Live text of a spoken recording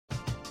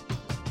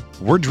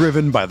We're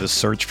driven by the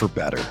search for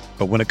better.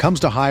 But when it comes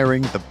to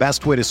hiring, the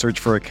best way to search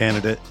for a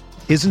candidate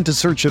isn't to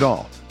search at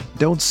all.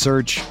 Don't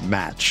search,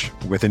 match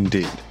with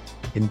Indeed.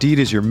 Indeed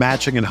is your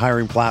matching and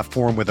hiring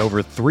platform with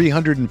over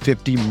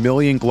 350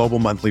 million global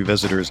monthly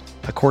visitors,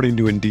 according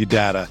to Indeed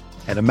data,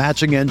 and a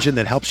matching engine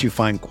that helps you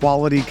find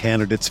quality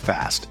candidates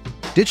fast.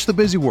 Ditch the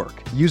busy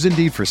work. Use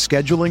Indeed for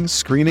scheduling,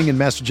 screening, and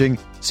messaging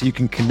so you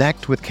can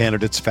connect with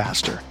candidates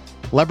faster.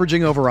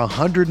 Leveraging over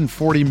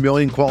 140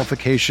 million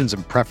qualifications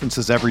and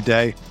preferences every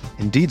day,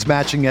 Indeed's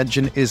matching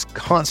engine is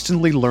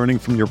constantly learning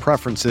from your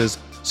preferences,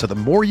 so the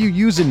more you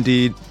use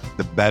Indeed,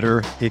 the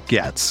better it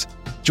gets.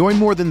 Join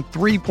more than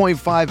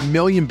 3.5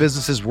 million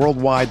businesses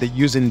worldwide that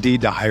use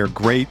Indeed to hire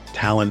great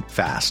talent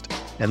fast.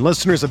 And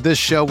listeners of this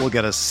show will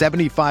get a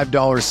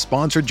 $75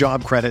 sponsored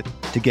job credit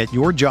to get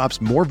your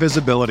jobs more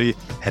visibility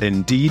at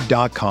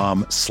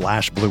Indeed.com/Blue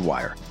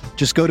Wire.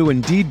 Just go to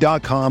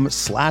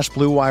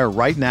Indeed.com/Blue Wire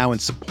right now and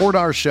support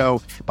our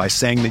show by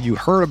saying that you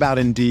heard about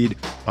Indeed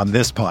on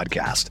this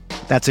podcast.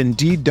 That's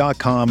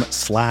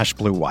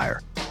Indeed.com/Blue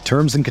Wire.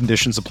 Terms and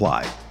conditions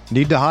apply.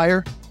 Need to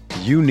hire?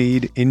 You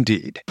need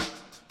Indeed.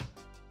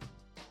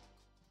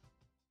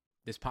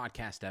 This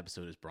podcast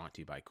episode is brought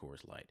to you by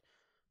Coors Light.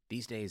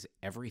 These days,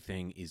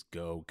 everything is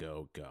go,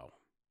 go, go.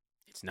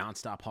 It's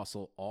nonstop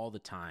hustle all the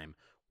time.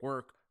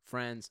 Work,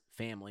 friends,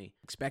 family,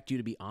 expect you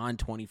to be on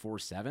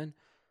 24/7.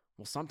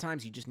 Well,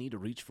 sometimes you just need to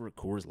reach for a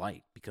Coors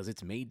Light because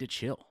it's made to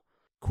chill.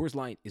 Coors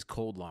Light is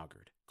cold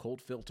lagered,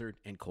 cold filtered,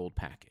 and cold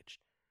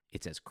packaged.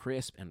 It's as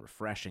crisp and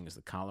refreshing as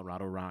the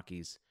Colorado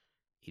Rockies.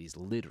 It is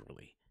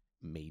literally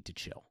made to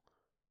chill.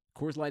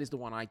 Coors Light is the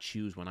one I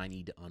choose when I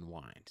need to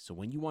unwind. So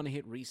when you want to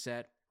hit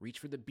reset, reach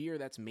for the beer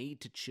that's made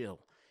to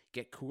chill.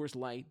 Get Coors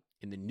Light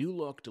in the new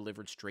look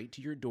delivered straight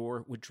to your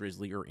door with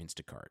Drizzly or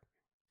Instacart.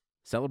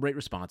 Celebrate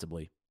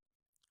responsibly.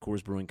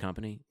 Coors Brewing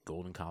Company,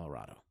 Golden,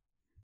 Colorado.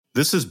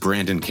 This is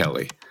Brandon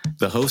Kelly,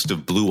 the host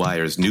of Blue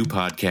Wire's new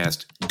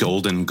podcast,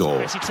 Golden Goal.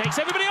 Messi takes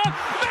everybody on.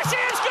 Messi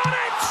has got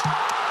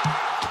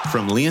it!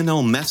 From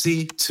Lionel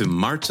Messi to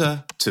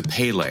Marta to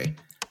Pele,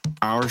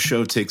 our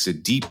show takes a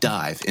deep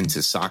dive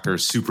into soccer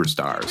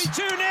superstars.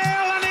 2-0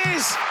 and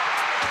is.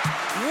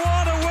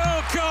 What a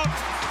World Cup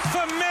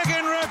for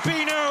Megan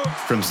Rapinoe.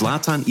 From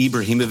Zlatan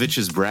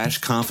Ibrahimovic's brash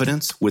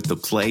confidence with the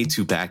play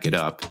to back it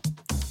up,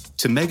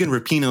 to Megan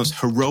Rapinoe's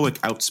heroic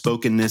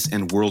outspokenness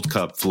and World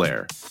Cup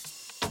flair.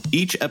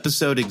 Each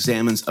episode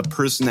examines a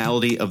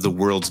personality of the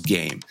world's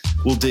game.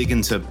 We'll dig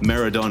into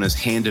Maradona's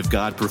Hand of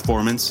God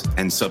performance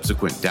and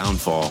subsequent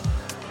downfall,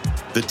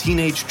 the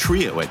teenage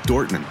trio at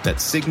Dortmund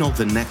that signaled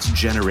the next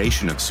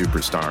generation of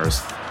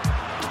superstars,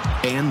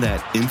 and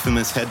that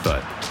infamous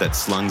headbutt that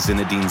slung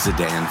Zinedine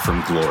Zidane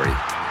from glory.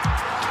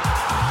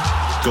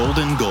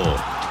 Golden Goal,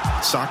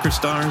 soccer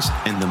stars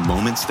and the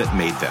moments that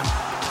made them.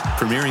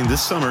 Premiering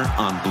this summer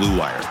on Blue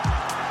Wire.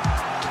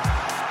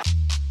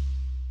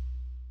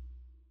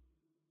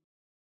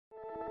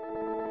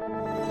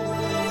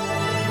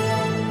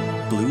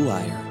 Blue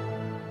Wire.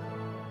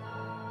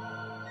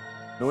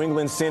 New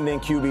England sending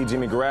QB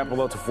Jimmy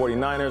Garoppolo to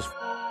 49ers.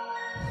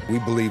 We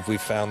believe we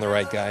found the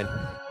right guy.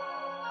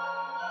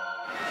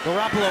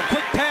 Garoppolo,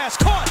 quick pass,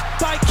 caught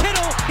by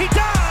Kittle. He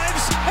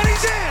dives, and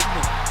he's in.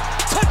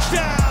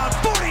 Touchdown,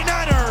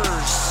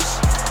 49ers.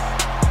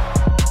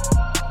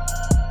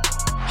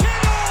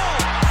 Kittle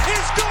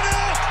is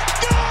gonna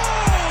go.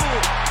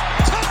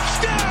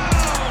 Touchdown.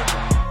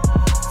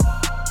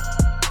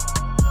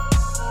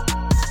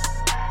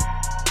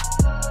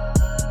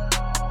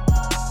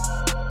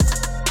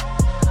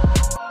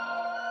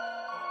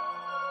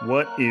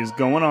 What is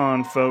going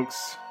on,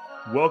 folks?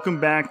 Welcome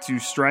back to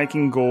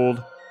Striking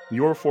Gold,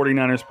 your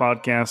 49ers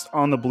podcast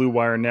on the Blue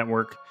Wire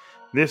Network.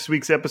 This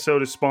week's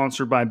episode is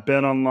sponsored by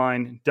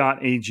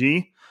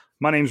betonline.ag.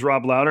 My name's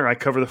Rob Lauder. I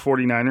cover the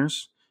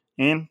 49ers.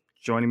 And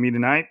joining me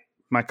tonight,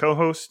 my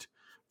co-host,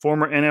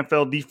 former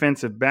NFL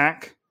defensive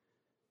back,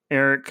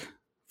 Eric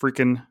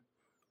freaking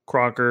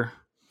Crocker.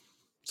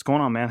 What's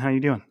going on, man? How you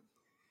doing?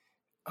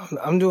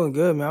 I'm doing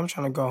good, man. I'm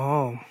trying to go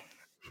home.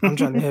 I'm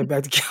trying to head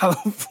back to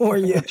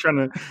California. I'm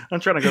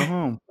trying to go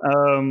home.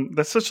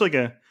 That's such like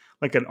an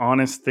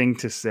honest thing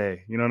to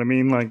say. You know what I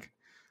mean? Like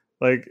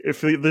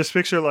if this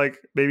picture, like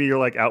maybe you're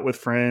like out with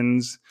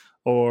friends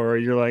or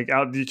you're like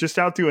you're just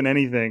out doing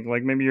anything.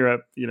 Like maybe you're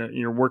at,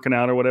 you're working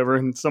out or whatever,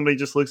 and somebody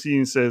just looks at you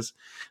and says,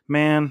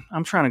 "Man,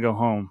 I'm trying to go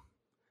home."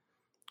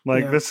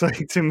 Like that's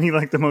like to me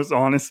like the most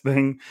honest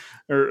thing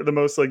or the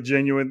most like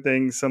genuine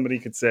thing somebody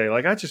could say.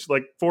 Like I just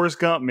like Forrest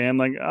Gump, man.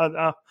 Like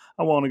I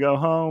want to go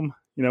home.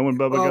 You know, when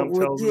Bubba Gump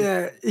tells him.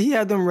 Yeah, he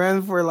had them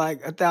run for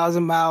like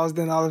 1,000 miles.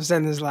 Then all of a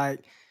sudden it's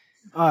like,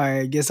 all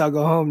right, guess I'll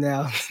go home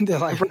now. They're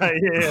like, right,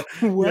 yeah.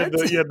 What?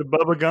 The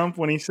Bubba Gump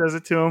when he says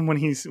it to him when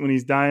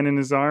he's dying in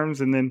his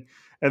arms, and then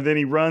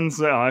he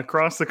runs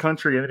across the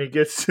country, and then he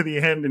gets to the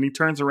end, and he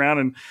turns around,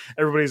 and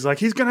everybody's like,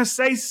 he's gonna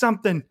say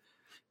something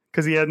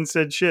because he hadn't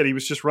said shit. He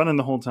was just running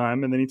the whole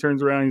time, and then he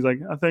turns around, and he's like,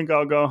 I think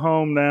I'll go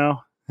home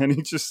now. And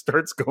he just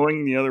starts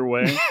going the other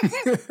way.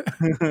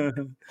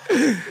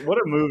 What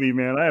a movie,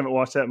 man. I haven't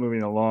watched that movie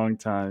in a long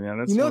time. Man.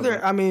 That's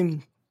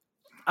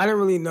I didn't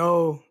really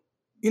know,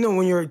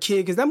 when you're a kid,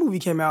 because that movie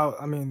came out,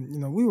 I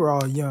mean, we were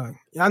all young.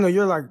 I know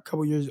you're like a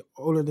couple years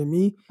older than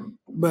me,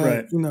 but,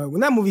 Right.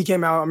 When that movie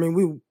came out, I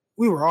mean,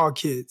 we were all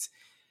kids.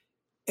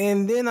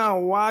 And then I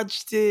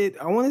watched it,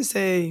 I want to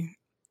say,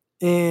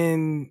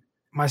 in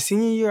my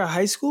senior year of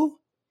high school.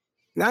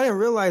 And I didn't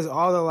realize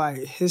all the, like,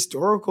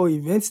 historical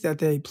events that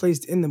they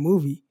placed in the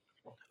movie.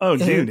 Oh,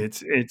 dude,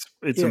 And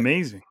it's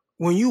amazing.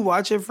 when you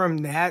watch it from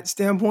that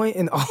standpoint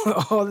and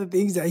all the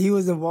things that he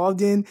was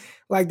involved in,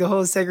 like the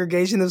whole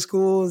segregation of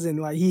schools, and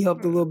like he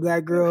helped the little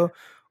black girl,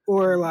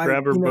 or like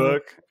Grab her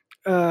book.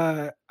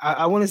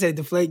 I want to say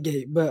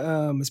Deflategate, but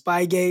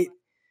Spygate.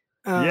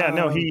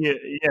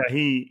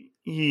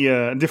 He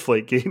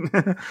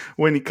Deflategate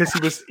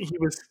because he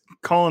was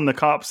calling the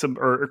cops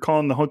or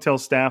calling the hotel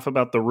staff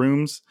about the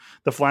rooms,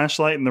 the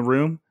flashlight in the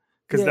room,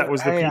 because that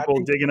was the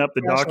people digging up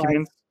the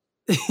documents.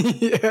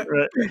 Yeah.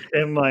 Right.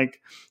 And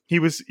like he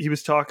was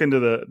talking to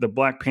the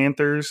Black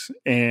Panthers,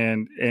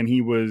 and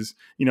he was,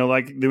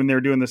 like when they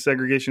were doing the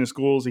segregation of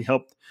schools, he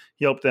helped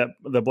that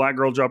the black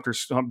girl dropped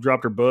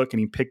her book, and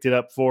he picked it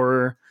up for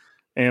her,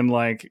 and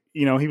like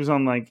he was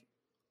on, like,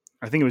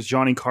 I think it was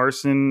Johnny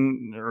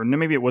Carson, or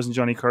maybe it wasn't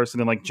Johnny Carson,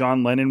 and like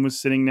John Lennon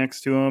was sitting next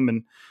to him,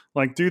 and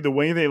like, dude, the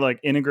way they like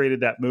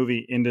integrated that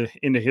movie into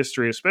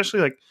history,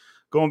 especially like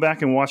going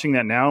back and watching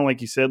that now,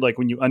 like you said, like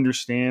when you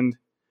understand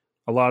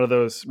a lot of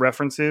those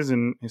references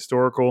in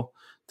historical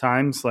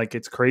times, like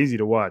it's crazy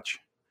to watch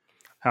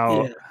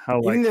how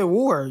like even the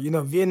war,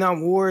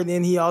 Vietnam War.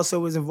 Then he also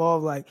was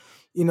involved, like,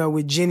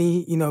 with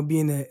Jenny,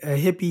 being a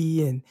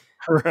hippie, and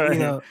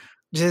right.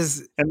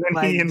 just and then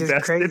like, he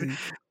invested.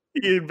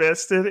 He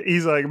invested.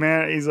 He's like,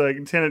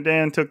 Lieutenant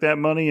Dan took that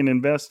money and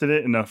invested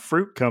it in a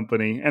fruit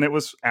company, and it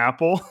was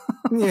Apple.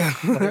 Yeah.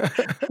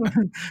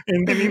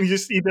 And then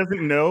he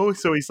doesn't know,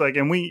 so he's like,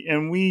 and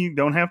we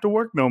don't have to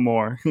work no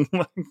more.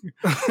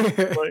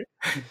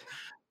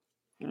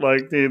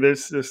 like, dude,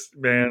 this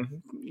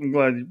man. I'm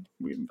glad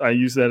I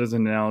use that as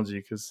an analogy,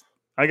 because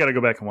I got to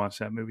go back and watch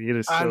that movie. It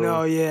is. I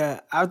know.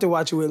 Yeah, I have to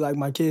watch it with like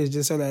my kids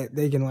just so that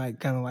they can like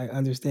kind of like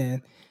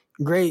understand.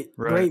 Great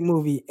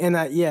movie, and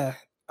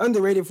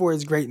underrated for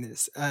its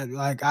greatness. I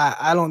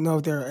don't know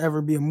if there'll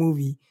ever be a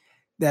movie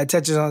that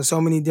touches on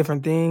so many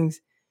different things,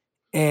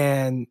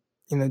 and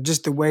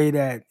just the way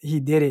that he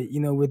did it,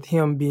 with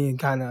him being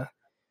kind of,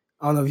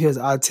 I don't know if he was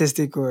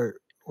autistic or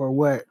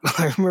what.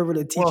 I remember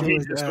the teacher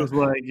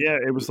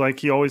it was like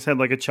he always had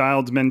like a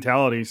child's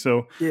mentality.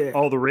 So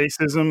all the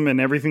racism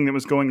and everything that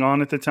was going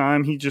on at the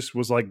time, he just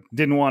was like,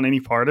 didn't want any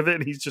part of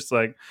it. He's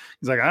like,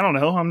 I don't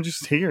know, I'm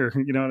just here.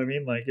 You know what I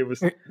mean? Like it was.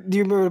 Do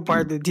you remember the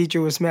part the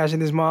teacher was smashing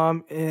his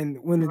mom,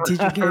 and when the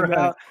teacher came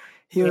out,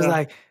 he was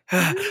like, he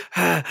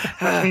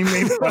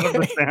made fun of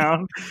the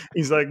sound.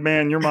 He's like,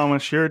 man, your mama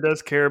sure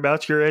does care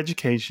about your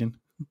education.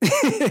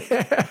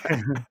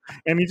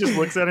 And he just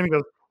looks at him and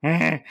goes,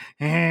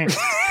 and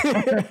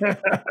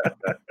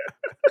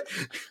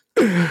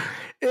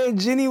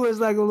Jenny was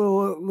like a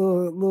little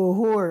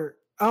whore.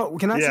 Oh,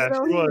 can I say that?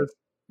 She was.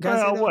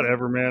 Well,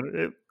 whatever,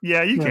 man.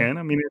 You can.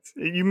 I mean,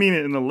 you mean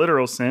it in the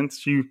literal sense.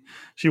 She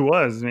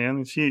was,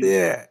 man. She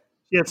had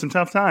some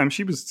tough times.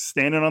 She was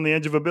standing on the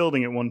edge of a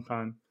building at one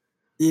time.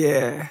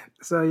 Yeah.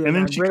 So and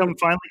then she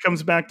finally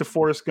comes back to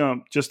Forrest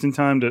Gump just in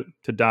time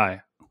to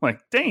die. Like,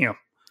 damn.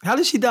 How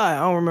did she die? I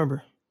don't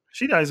remember.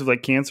 She dies of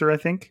like cancer, I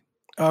think.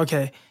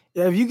 Okay.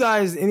 Yeah, if you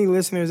guys, any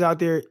listeners out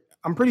there,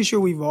 I'm pretty sure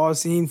we've all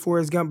seen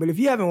Forrest Gump, but if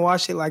you haven't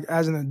watched it like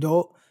as an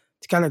adult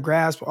to kind of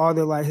grasp all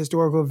the like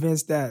historical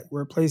events that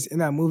were placed in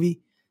that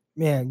movie,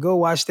 man, go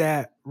watch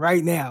that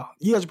right now.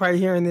 You guys are probably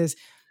hearing this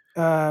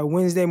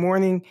Wednesday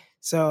morning.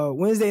 So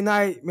Wednesday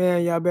night,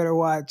 man, y'all better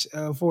watch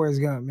Forrest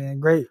Gump, man.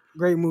 Great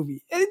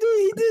movie. And dude,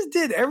 he just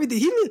did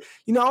everything.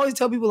 I always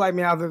tell people like,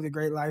 man, I've lived a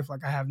great life.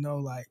 Like I have no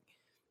like,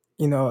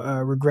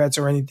 regrets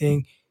or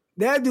anything.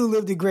 That dude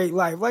lived a great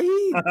life. Like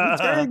he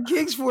returned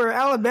kicks for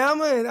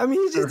Alabama, and I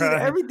mean he just did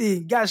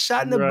everything. Got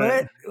shot in the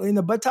butt, in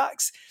the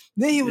buttocks.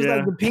 Then he was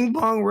like the ping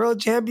pong world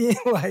champion.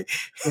 Like,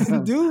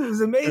 dude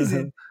was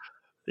amazing.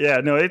 Yeah,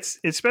 no, it's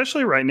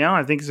especially right now.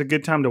 I think it's a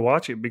good time to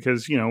watch it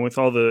because with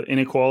all the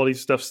inequality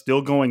stuff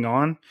still going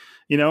on,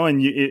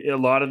 and a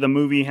lot of the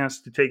movie has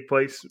to take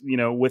place,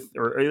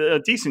 or a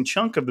decent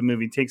chunk of the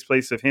movie takes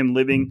place of him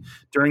living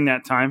during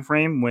that time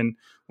frame when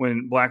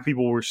Black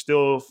people were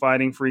still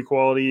fighting for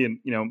equality, and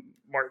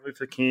Martin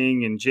Luther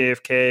King and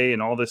JFK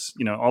and all this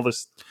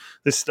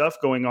stuff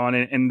going on,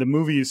 and the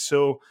movie is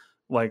so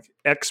like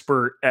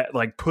expert at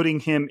like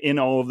putting him in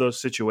all of those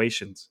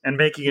situations and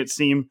making it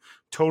seem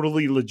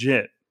totally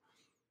legit.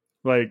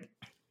 Like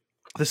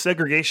the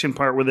segregation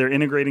part where they're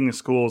integrating the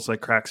schools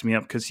like cracks me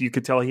up because you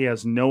could tell he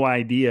has no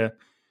idea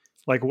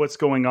like what's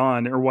going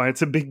on or why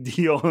it's a big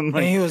deal. And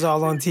like he was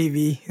all on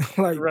TV,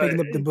 like picking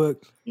up the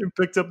book. He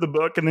picked up the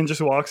book and then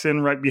just walks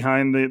in right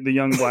behind the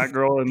young Black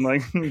girl and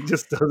like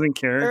just doesn't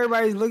care.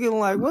 Everybody's looking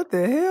like, what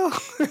the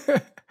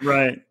hell?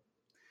 Right.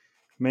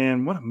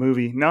 Man, what a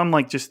movie. Now I'm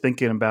like just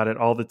thinking about it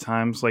all the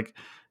times. Like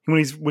when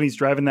he's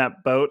driving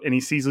that boat and he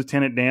sees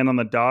Lieutenant Dan on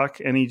the dock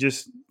and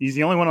he's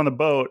the only one on the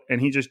boat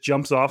and he just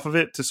jumps off of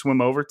it to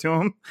swim over to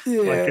him,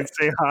 like, and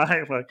say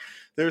hi. Like,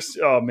 there's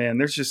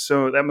just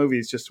that movie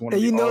is just one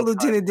of the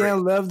Lieutenant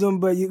Dan loved him,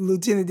 but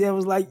Lieutenant Dan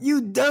was like,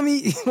 "You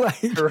dummy!"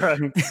 Like, right.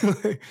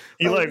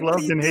 He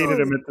loved and hated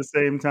him at the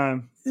same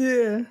time.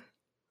 Yeah.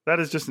 That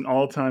is just an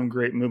all-time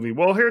great movie.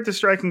 Well, here at the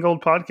Striking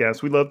Gold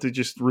podcast, we love to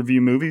just review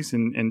movies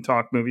and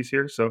talk movies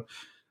here. So,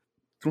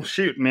 well,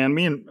 shoot,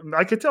 man,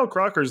 I could tell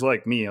Crocker's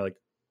like me. Like,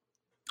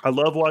 I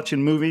love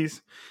watching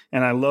movies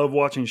and I love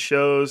watching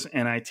shows,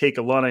 and I take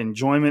a lot of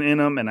enjoyment in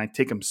them, and I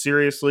take them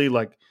seriously.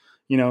 Like,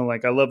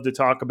 I love to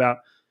talk about,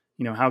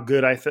 how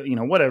good I think,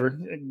 whatever,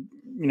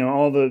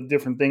 all the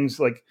different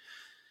things. Like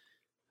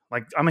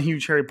I'm a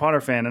huge Harry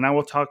Potter fan, and I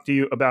will talk to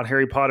you about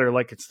Harry Potter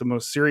like it's the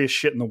most serious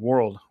shit in the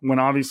world, when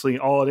obviously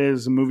all it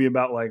is a movie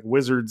about like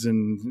wizards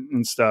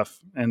and stuff.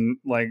 And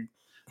like,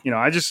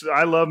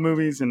 I love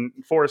movies, and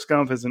Forrest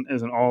Gump is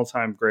an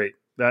all-time great.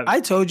 That I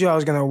told you I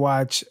was going to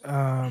watch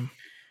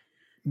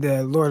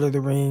the Lord of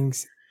the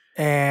Rings.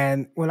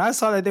 And when I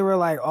saw that they were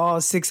like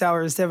all 6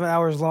 hours, 7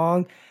 hours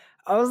long,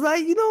 I was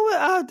like, you know what?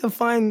 I have to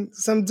find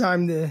some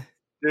time to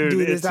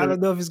do this. I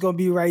don't know if it's going to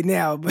be right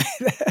now, but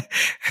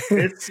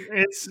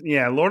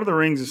Lord of the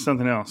Rings is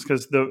something else,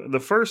 because the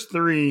first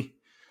 3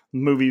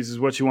 movies is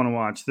what you want to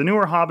watch. The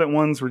newer Hobbit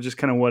ones were just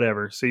kind of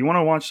whatever. So you want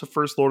to watch the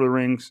first Lord of the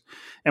Rings.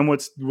 And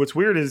what's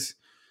weird is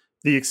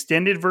the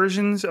extended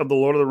versions of the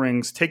Lord of the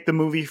Rings take the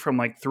movie from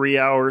like 3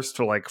 hours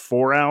to like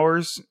 4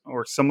 hours,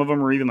 or some of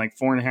them are even like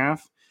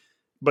 4.5.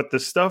 But the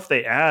stuff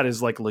they add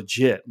is like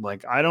legit.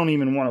 Like, I don't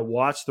even want to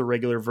watch the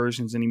regular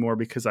versions anymore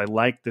because I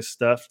like the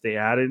stuff they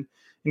added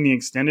in the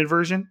extended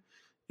version.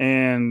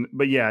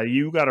 But yeah,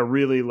 you got to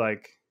really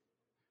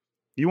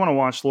you want to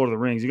watch Lord of the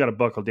Rings, you got to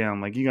buckle down.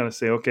 Like, you got to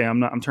say, okay,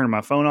 I'm turning my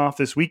phone off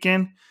this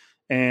weekend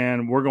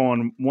and we're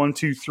going 1,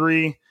 2,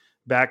 3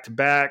 back to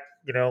back.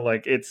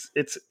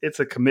 It's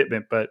a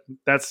commitment, but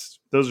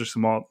those are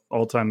some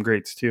all-time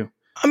greats too.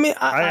 I mean,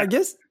 I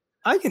guess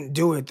I can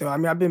do it though. I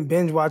mean, I've been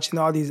binge watching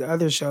all these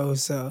other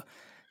shows, so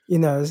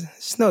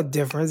it's no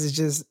difference. It's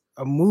just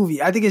a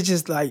movie. I think it's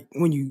just like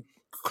when you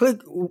click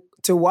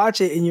to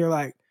watch it and you're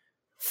like,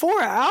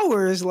 4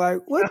 hours, like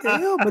what the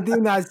hell? But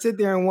then I sit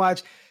there and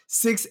watch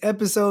 6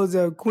 episodes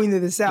of Queen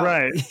of the South.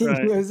 Right. You know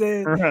what I'm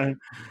saying? Right.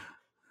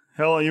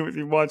 Hell,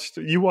 you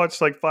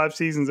watched like 5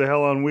 seasons of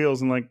Hell on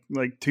Wheels in like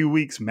 2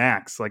 weeks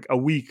max, like a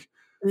week.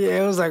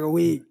 Yeah, it was like a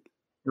week.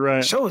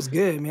 Right. The show was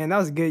good, man. That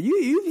was good.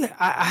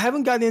 I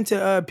haven't gotten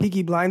into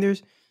Peaky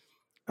Blinders.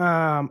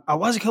 I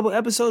watched a couple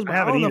episodes, but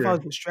I don't know if I was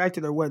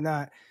distracted or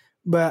whatnot.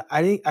 But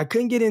I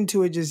couldn't get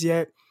into it just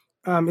yet.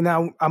 And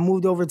I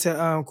moved over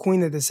to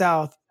Queen of the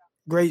South.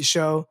 Great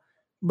show.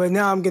 But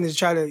now I'm gonna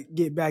try to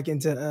get back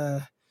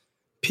into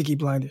Peaky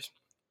Blinders.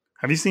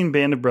 Have you seen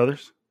Band of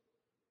Brothers?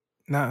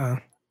 Nuh-uh.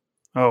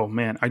 Oh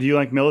man, do you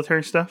like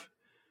military stuff?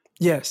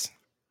 Yes.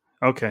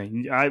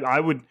 Okay, I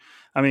would.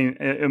 I mean,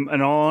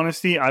 in all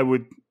honesty, I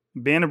would.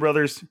 Band of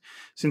Brothers,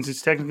 since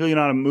it's technically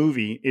not a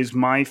movie, is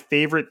my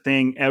favorite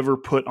thing ever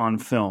put on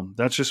film.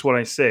 That's just what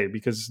I say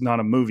because it's not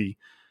a movie.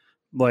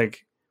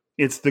 Like,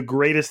 it's the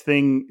greatest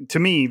thing to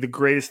me, the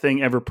greatest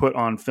thing ever put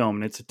on film.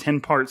 And it's a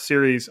 10-part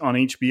series on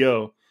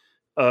HBO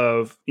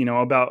of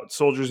about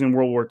soldiers in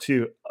World War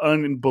II.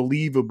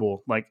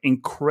 Unbelievable, like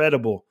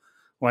incredible,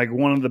 like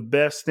one of the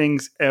best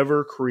things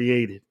ever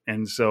created.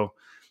 And so,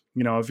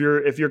 if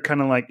you're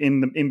kind of like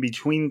in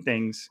between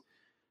things,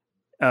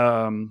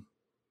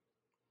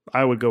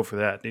 I would go for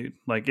that, dude.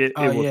 Like it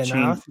will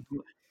change.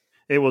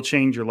 It will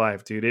change your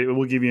life, dude. It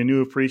will give you a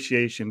new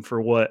appreciation for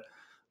what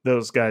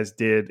those guys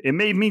did. It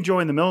made me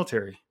join the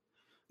military.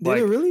 Did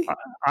it really?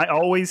 I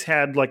always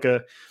had like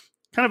a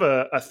kind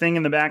of a thing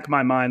in the back of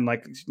my mind,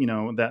 like,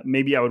 that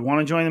maybe I would want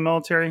to join the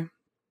military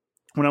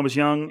when I was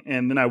young.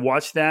 And then I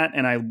watched that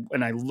and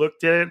I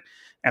looked at it,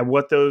 at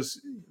what those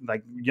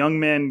like young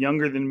men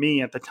younger than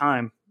me at the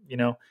time,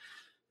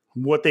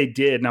 what they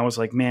did. And I was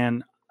like,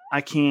 man,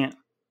 I can't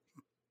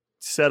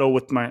settle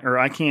with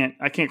I can't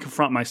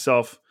confront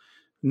myself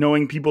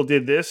knowing people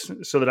did this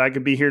so that I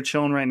could be here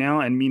chilling right now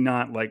and me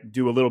not like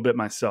do a little bit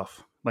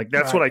myself. Like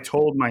that's what I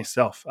told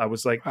myself. I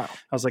was like,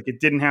 it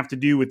didn't have to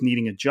do with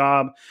needing a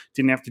job.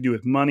 Didn't have to do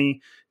with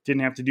money.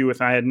 Didn't have to do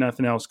with I had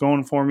nothing else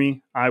going for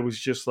me. I was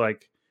just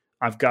like,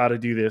 I've got to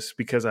do this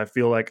because I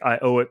feel like I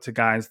owe it to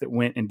guys that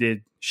went and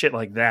did shit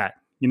like that.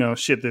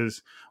 Shit that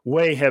is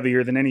way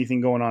heavier than anything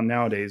going on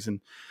nowadays. And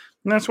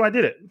that's why I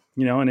did it,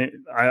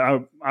 and I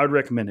would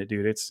recommend it,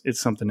 dude.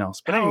 It's something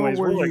else. But anyways,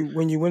 how old were you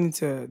when you went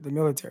into the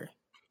military?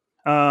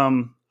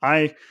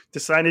 I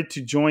decided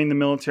to join the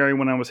military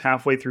when I was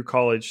halfway through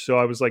college. So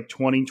I was like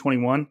 20,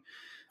 21.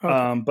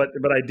 Okay. But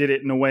I did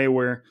it in a way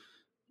where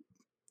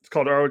it's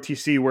called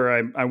ROTC,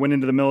 where I went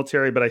into the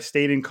military, but I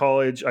stayed in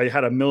college. I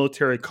had a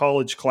military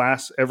college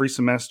class every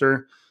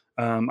semester.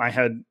 I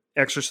had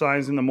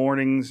exercise in the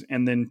mornings,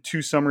 and then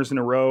 2 summers in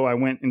a row I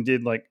went and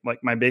did like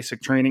my basic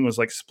training was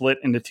like split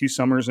into 2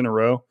 summers in a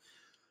row,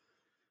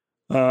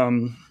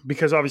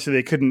 because obviously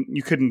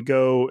you couldn't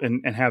go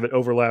and have it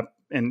overlap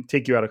and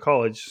take you out of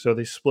college. So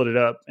they split it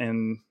up.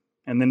 And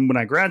then when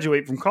I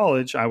graduate from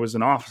college, I was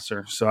an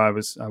officer. So I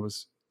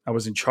was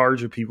in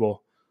charge of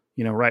people,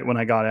 right when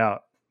I got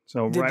out.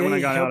 So right when I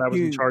got out, I was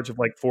in charge of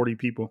like 40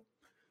 people.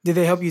 Did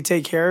they help you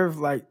take care of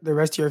like the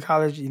rest of your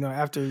college,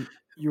 after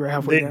you were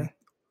halfway done?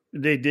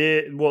 They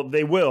did. Well,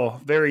 they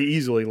will very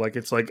easily. Like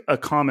it's like a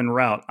common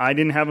route. I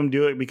didn't have them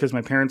do it because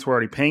my parents were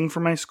already paying for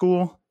my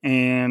school.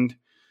 And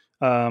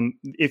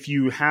if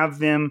you have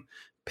them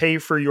pay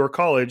for your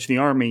college, the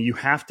Army, you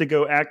have to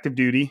go active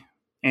duty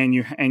and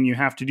you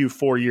have to do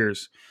 4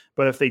 years.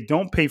 But if they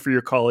don't pay for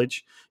your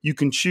college, you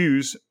can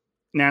choose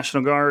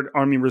National Guard,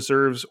 Army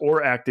Reserves,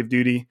 or active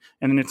duty.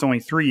 And then it's only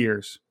 3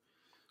 years.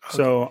 Okay.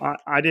 So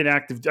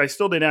I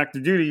still did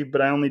active duty, but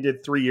I only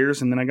did 3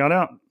 years and then I got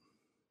out.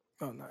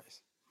 Oh,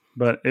 nice.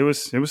 But it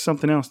was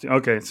something else.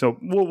 Okay, so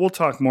we'll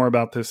talk more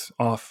about this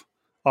off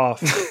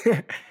the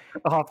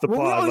pod. We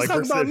always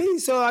talk about me,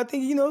 so I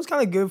think it's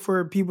kind of good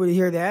for people to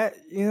hear that.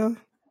 Yeah,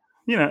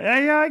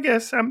 I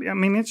guess. I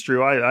mean, it's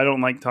true. I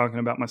don't like talking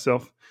about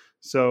myself,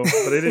 so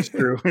but it is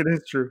true. It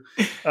is true.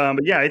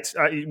 But yeah,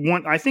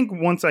 I think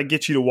once I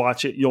get you to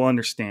watch it, you'll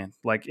understand.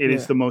 Like it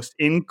is the most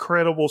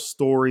incredible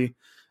story,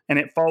 and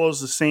it follows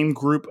the same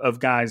group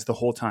of guys the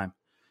whole time.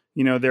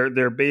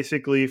 They're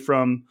basically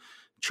from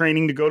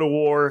training to go to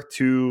war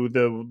to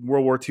the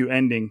World War II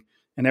ending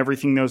and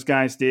everything those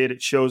guys did.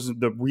 It shows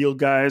the real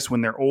guys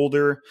when they're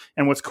older.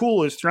 And what's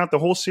cool is throughout the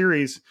whole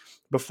series,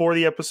 before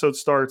the episode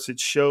starts, it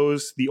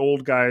shows the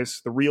old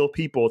guys, the real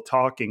people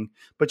talking,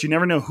 but you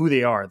never know who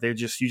they are. You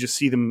just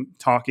see them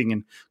talking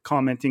and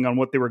commenting on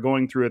what they were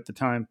going through at the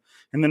time.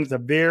 And then at the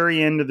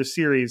very end of the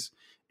series,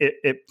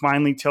 it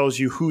finally tells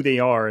you who they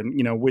are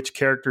and, which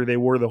character they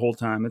were the whole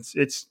time.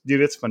 It's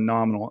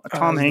phenomenal.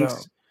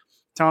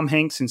 Tom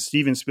Hanks and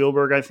Steven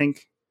Spielberg, I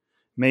think,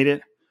 made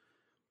it.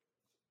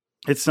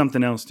 It's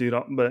something else, dude.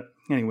 But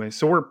anyway,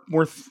 so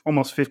we're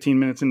almost 15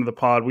 minutes into the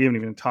pod. We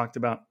haven't even talked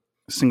about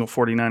a single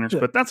 49ers,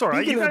 but that's all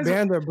right. Speaking of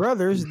Band of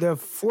Brothers, the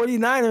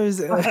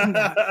 49ers.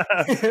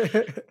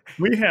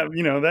 We have,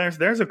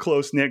 there's a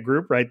close-knit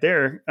group right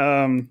there.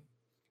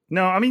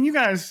 No, I mean, you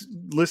guys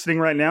listening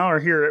right now are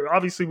here.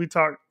 Obviously,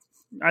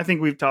 I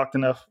think we've talked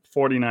enough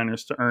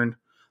 49ers to earn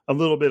a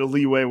little bit of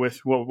leeway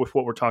with what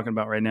we're talking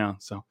about right now.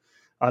 So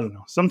I don't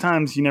know.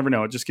 Sometimes you never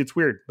know. It just gets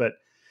weird. But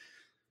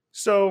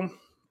so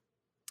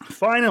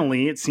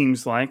finally, it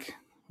seems like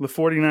the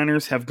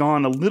 49ers have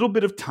gone a little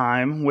bit of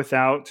time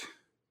without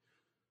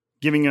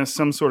giving us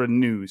some sort of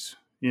news.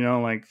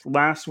 Like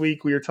last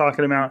week we were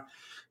talking about,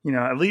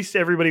 at least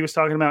everybody was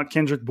talking about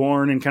Kendrick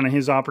Bourne and kind of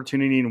his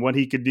opportunity and what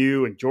he could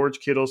do and George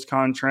Kittle's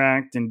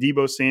contract and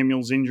Deebo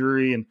Samuel's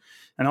injury and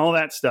all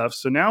that stuff.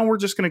 So now we're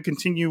just going to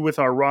continue with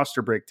our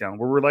roster breakdown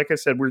where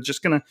we're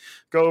just going to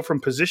go from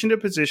position to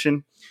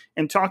position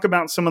and talk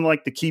about some of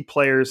like the key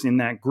players in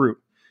that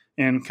group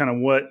and kind of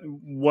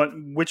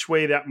which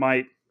way that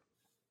might,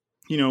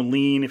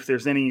 lean, if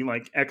there's any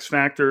like X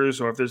factors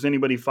or if there's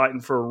anybody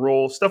fighting for a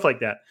role, stuff like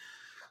that.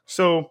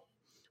 So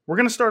we're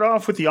going to start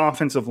off with the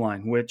offensive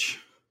line, which,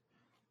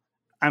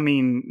 I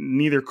mean,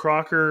 neither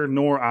Crocker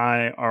nor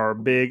I are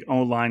big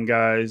O-line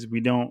guys. We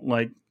don't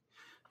like,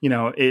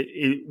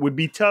 it would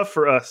be tough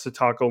for us to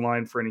talk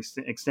O-line for any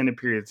extended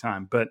period of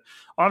time. But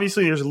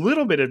obviously there's a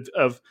little bit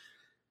of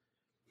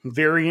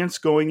variance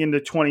going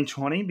into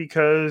 2020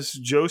 because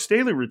Joe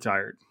Staley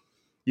retired,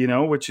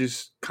 which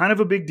is kind of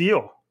a big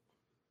deal.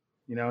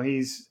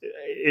 He's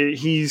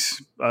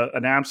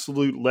an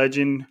absolute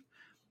legend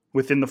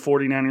within the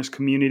 49ers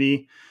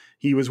community.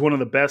 He was one of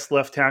the best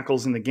left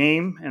tackles in the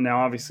game, and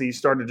now obviously he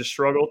started to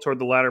struggle toward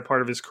the latter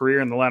part of his career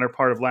and the latter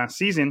part of last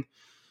season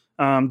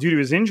due to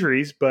his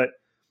injuries. But,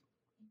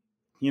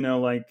 he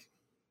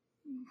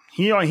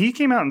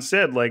came out and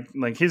said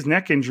like his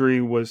neck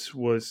injury was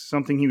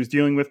something he was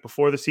dealing with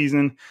before the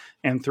season,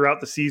 and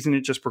throughout the season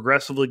it just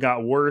progressively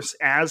got worse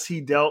as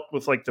he dealt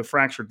with like the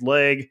fractured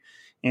leg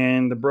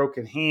and the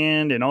broken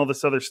hand and all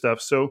this other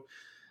stuff. So,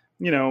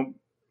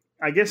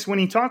 I guess when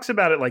he talks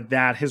about it like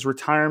that, his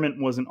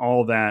retirement wasn't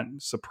all that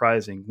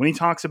surprising. When he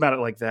talks about it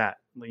like that,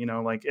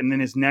 and then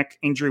his neck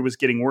injury was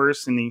getting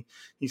worse. And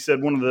he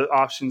said one of the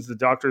options the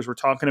doctors were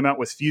talking about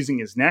was fusing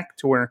his neck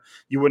to where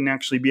you wouldn't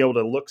actually be able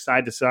to look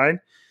side to side.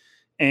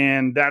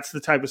 And that's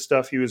the type of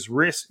stuff he was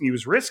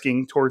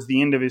risking towards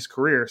the end of his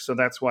career. So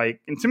that's why,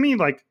 and to me,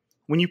 like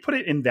when you put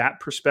it in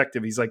that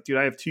perspective, he's like, dude,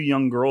 I have 2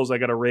 young girls I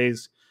got to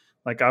raise.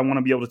 Like I want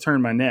to be able to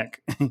turn my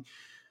neck.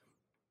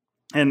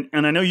 And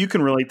I know you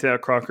can relate to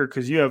that, Crocker,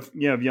 because you have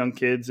young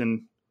kids.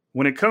 And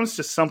when it comes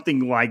to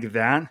something like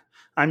that,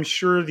 I'm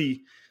sure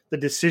the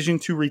decision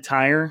to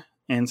retire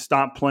and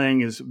stop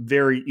playing is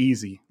very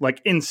easy. Like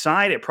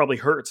inside, it probably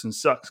hurts and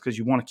sucks because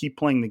you want to keep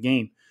playing the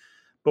game.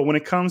 But when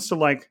it comes to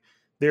like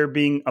there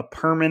being a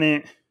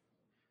permanent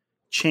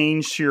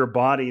change to your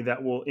body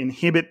that will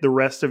inhibit the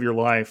rest of your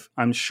life,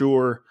 I'm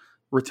sure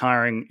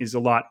retiring is a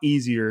lot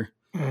easier.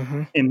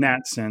 Mm-hmm. In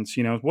that sense,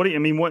 what do you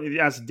mean? What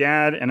as a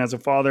dad and as a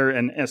father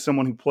and as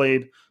someone who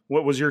played,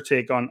 what was your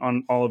take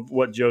on all of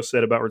what Joe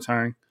said about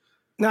retiring?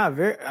 I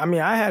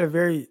had a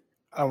very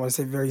I don't want to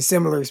say very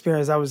similar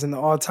experience. I was an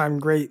all-time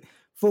great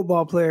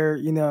football player,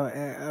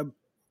 at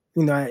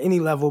any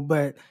level.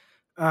 But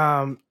when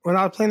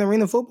I was playing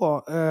arena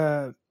football,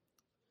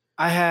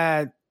 I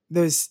had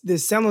this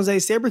San Jose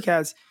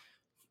SaberCats.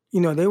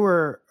 They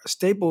were a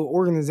staple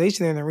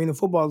organization in the Arena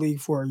Football League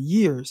for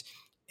years.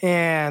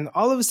 And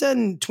all of a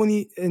sudden,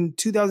 in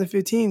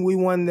 2015, we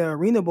won the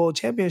Arena Bowl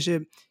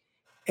championship.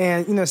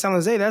 And, San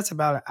Jose, that's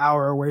about an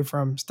hour away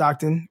from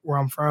Stockton, where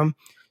I'm from.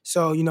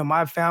 So,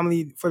 my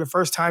family, for the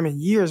first time in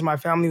years, my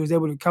family was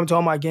able to come to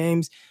all my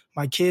games.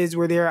 My kids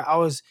were there. I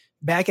was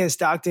back in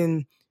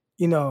Stockton.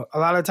 A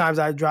lot of times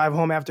I drive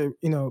home after,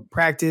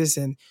 practice.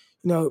 And,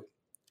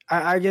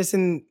 I guess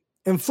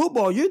in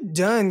football, you're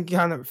done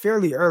kind of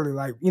fairly early,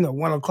 like,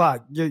 1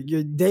 o'clock.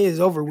 Your day is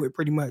over with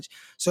pretty much.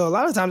 So a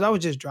lot of times I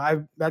would just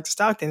drive back to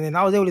Stockton, and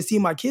I was able to see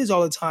my kids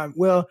all the time.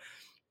 Well,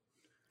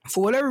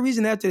 for whatever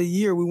reason, after the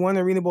year, we won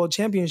the Arena Bowl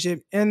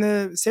championship, and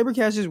the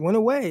SaberCats just went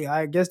away.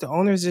 I guess the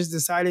owners just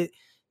decided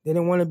they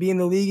didn't want to be in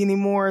the league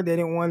anymore. They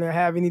didn't want to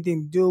have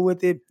anything to do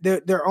with it.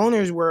 Their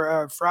owners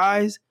were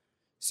Fry's.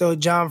 So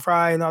John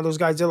Fry and all those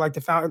guys, they're like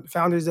the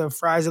founders of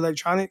Fry's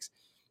Electronics,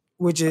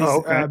 which is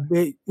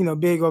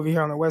big over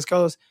here on the West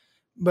Coast.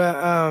 But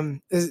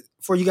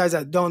for you guys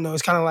that don't know,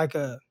 it's kind of like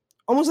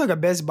almost like a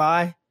Best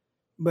Buy,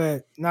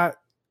 but not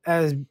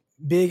as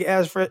big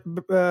as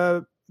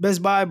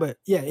Best Buy. But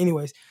yeah,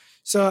 anyways.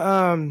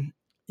 So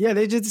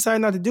they just decided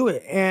not to do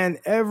it. And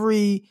of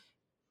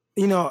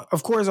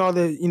course, all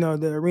the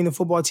the arena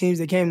football teams,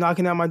 they came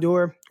knocking at my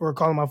door or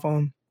calling my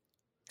phone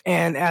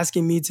and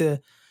asking me to,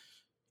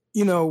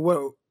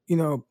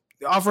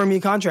 offering me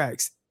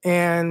contracts.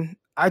 And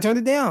I turned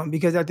it down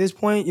because at this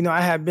point,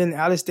 I had been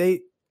out of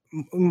state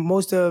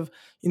most of,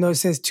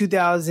 since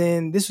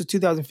 2000. This was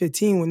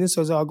 2015 when this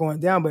was all going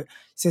down. But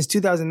since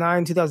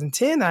 2009,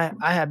 2010, I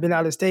had been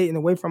out of state and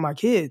away from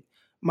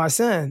my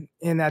son.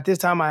 And at this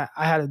time, I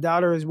had a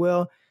daughter as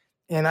well.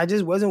 And I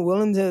just wasn't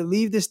willing to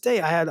leave the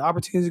state. I had the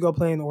opportunity to go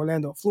play in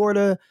Orlando,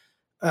 Florida,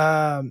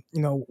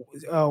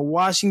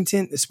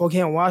 Washington,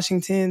 Spokane,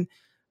 Washington,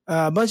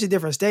 a bunch of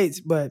different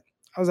states. But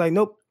I was like,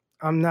 nope,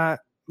 I'm not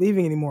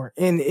leaving anymore.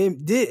 And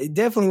it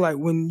definitely, like,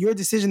 when your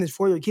decision is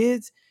for your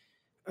kids,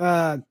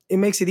 it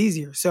makes it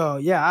easier. So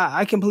yeah,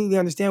 I completely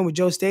understand with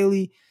Joe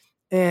Staley,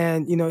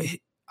 and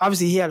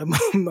obviously he had a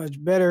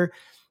much better,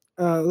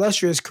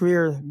 illustrious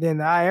career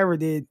than I ever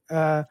did.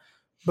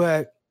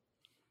 But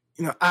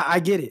I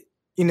get it.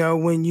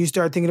 When you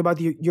start thinking about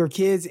your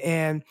kids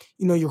and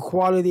your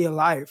quality of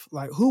life,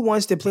 like, who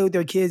wants to play with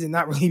their kids and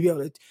not really be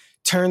able to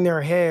turn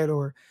their head,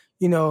 or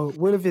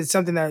what if it's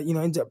something that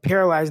ends up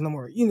paralyzing them,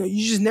 or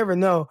you just never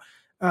know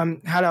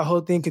how that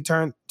whole thing could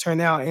turn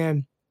out.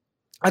 And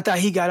I thought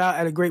he got out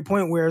at a great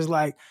point where it's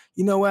like,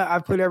 what, I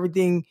put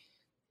everything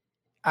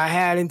I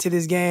had into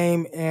this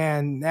game,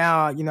 and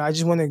now I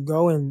just want to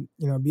go and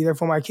be there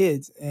for my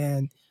kids.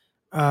 And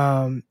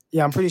I'm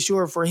pretty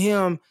sure for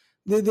him,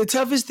 the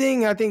toughest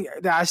thing I think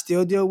that I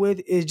still deal with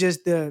is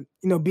just the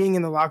being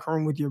in the locker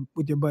room with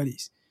your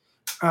buddies.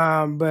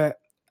 But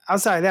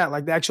outside of that,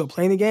 like the actual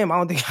playing the game, I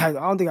don't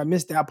think I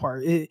missed that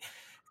part.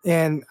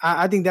 And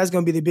I think that's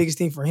going to be the biggest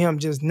thing for him,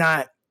 just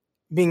not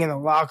being in the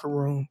locker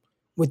room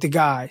with the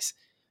guys.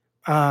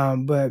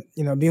 But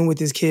being with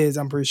his kids,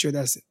 I'm pretty sure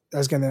that's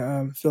going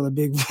to fill a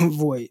big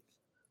void.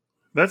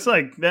 That's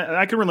like that.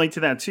 I can relate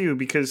to that too,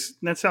 because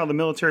that's how the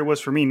military was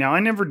for me. Now,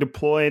 I never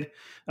deployed.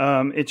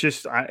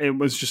 It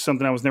was just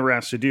something I was never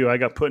asked to do. I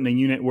got put in a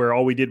unit where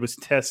all we did was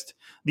test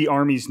the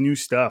Army's new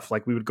stuff.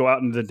 Like, we would go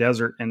out into the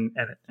desert and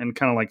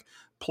kind of like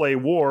play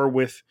war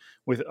with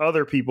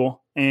other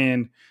people,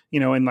 and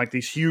in like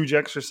these huge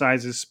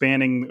exercises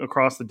spanning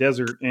across the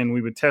desert, and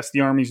we would test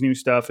the Army's new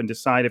stuff and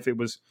decide if it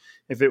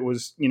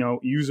was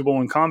usable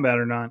in combat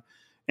or not.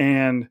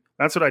 And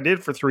that's what I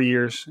did for 3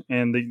 years,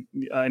 and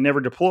I never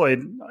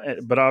deployed.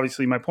 But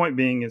obviously, my point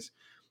being is,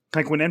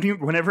 like,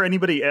 whenever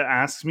anybody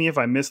asks me if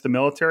I missed the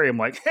military, I'm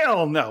like,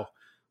 hell no.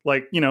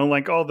 Like,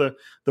 like all the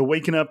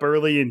waking up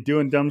early and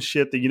doing dumb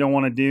shit that you don't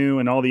want to do,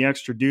 and all the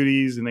extra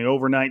duties and the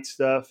overnight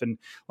stuff, and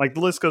like the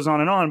list goes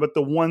on and on. But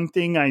the one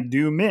thing I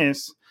do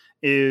miss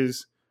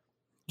is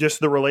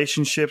just the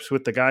relationships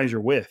with the guys you're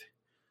with.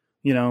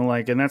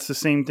 And that's the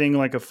same thing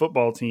like a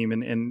football team.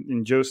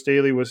 And Joe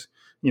Staley was,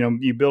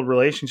 you build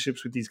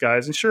relationships with these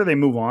guys, and sure, they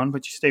move on,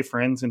 but you stay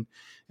friends. And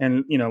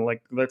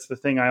like, that's the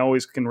thing I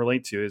always can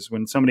relate to, is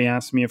when somebody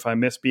asks me if I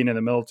miss being in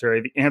the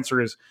military, the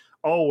answer is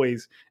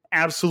always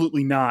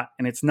absolutely not.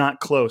 And it's not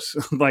close.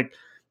 Like,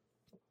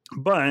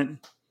 but,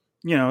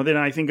 then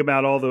I think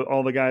about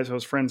all the guys I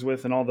was friends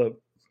with, and all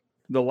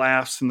the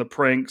laughs and the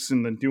pranks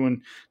and the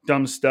doing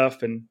dumb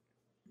stuff. And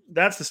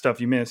that's the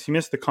stuff you miss. You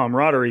miss the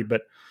camaraderie,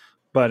 but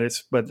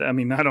I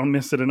mean, I don't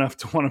miss it enough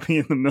to want to be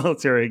in the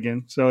military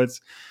again. So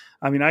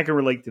I can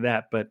relate to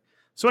that. But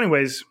so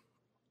anyways,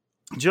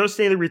 Joe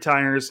Staley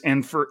retires,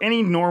 and for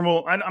any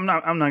normal, I'm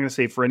not going to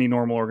say for any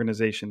normal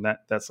organization,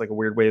 that's like a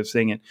weird way of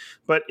saying it.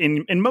 But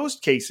in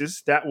most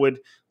cases, that would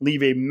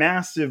leave a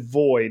massive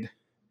void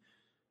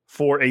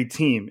for a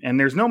team. And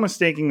there's no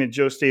mistaking that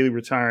Joe Staley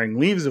retiring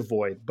leaves a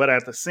void. But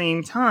at the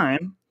same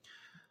time,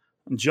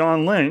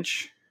 John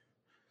Lynch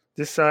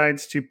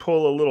decides to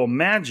pull a little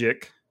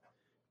magic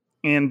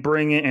and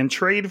bring it and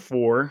trade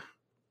for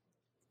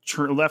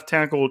left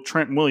tackle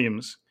Trent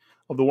Williams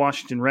of the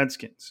Washington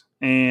Redskins,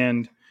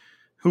 and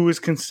who is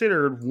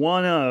considered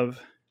one of,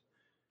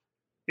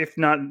 if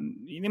not,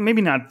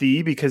 maybe not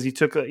the, because he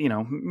took a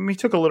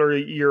little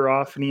year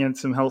off and he had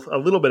a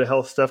little bit of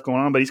health stuff going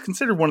on, but he's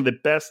considered one of the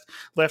best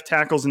left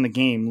tackles in the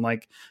game.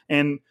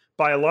 And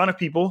by a lot of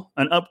people,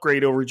 an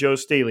upgrade over Joe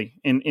Staley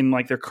in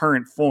like their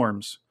current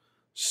forms.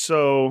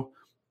 So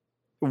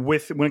when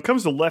it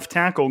comes to left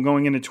tackle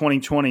going into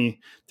 2020,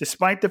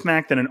 despite the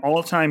fact that an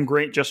all-time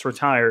great just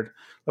retired,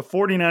 the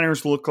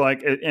 49ers look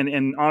like,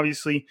 and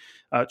obviously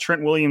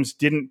Trent Williams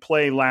didn't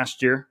play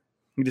last year.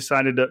 He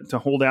decided to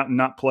hold out and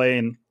not play,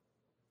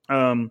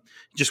 and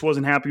just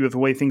wasn't happy with the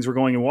way things were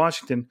going in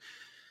Washington.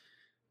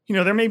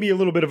 There may be a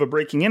little bit of a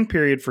breaking in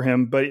period for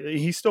him, but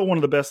he's still one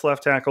of the best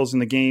left tackles in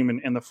the game,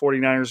 and the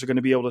 49ers are going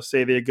to be able to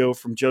say they go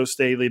from Joe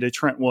Staley to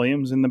Trent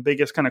Williams. And the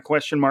biggest kind of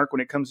question mark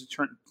when it comes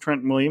to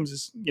Trent Williams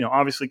is,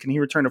 obviously, can he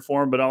return to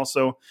form? But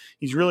also,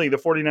 the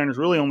 49ers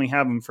really only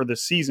have him for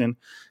this season,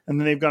 and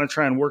then they've got to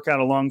try and work out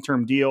a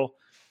long-term deal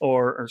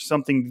or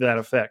something to that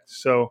effect.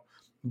 So,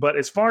 but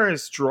as far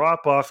as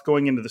drop-off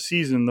going into the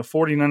season, the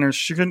 49ers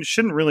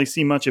shouldn't really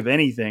see much of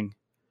anything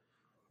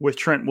with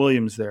Trent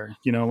Williams there.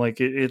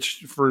 It's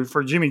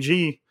for Jimmy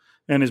G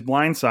and his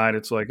blind side,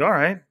 it's like, all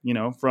right,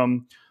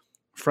 from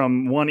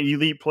one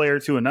elite player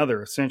to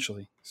another,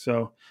 essentially.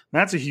 So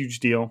that's a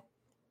huge deal.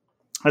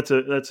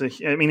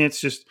 It's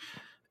just,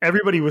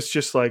 everybody was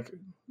just like,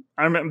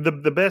 I remember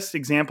the best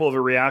example of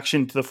a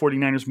reaction to the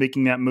 49ers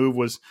making that move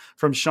was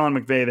from Sean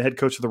McVay, the head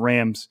coach of the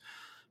Rams,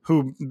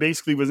 who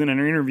basically was in an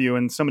interview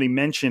and somebody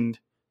mentioned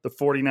the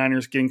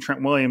 49ers getting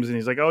Trent Williams. And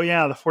he's like, oh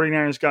yeah, the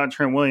 49ers got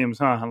Trent Williams,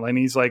 huh? And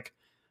he's like,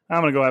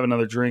 I'm going to go have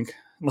another drink.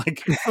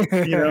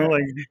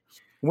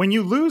 When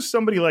you lose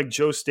somebody like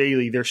Joe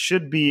Staley, there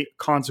should be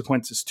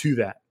consequences to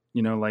that.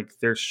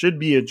 There should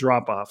be a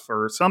drop off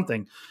or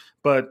something.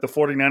 But the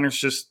 49ers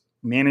just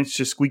managed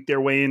to squeak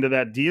their way into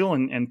that deal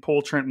and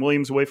pull Trent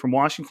Williams away from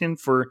Washington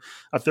for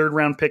a 3rd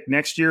round pick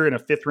next year and a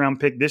 5th round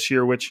pick this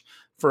year, which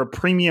for a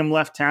premium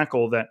left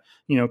tackle that,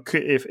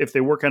 could, if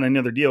they work on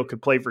another deal,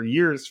 could play for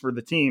years for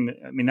the team.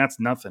 That's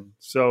nothing.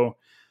 So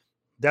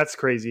that's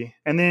crazy.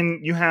 And then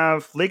you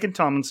have Laken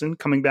Tomlinson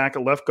coming back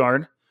at left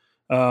guard.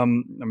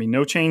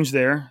 No change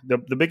there.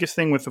 The biggest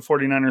thing with the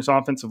 49ers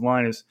offensive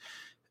line is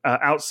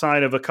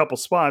outside of a couple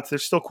spots,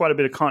 there's still quite a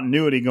bit of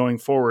continuity going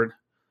forward.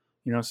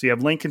 So you have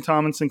Laken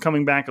Tomlinson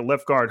coming back at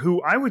left guard,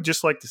 who I would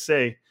just like to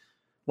say,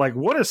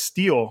 what a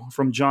steal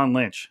from John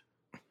Lynch.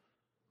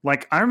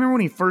 I remember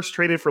when he first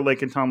traded for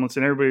Laken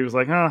Tomlinson, everybody was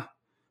like,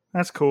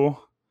 that's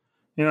cool.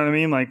 You know what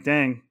I mean?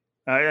 Dang.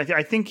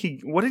 I think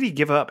what did he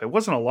give up? It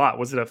wasn't a lot.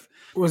 Was it a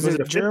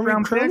 5th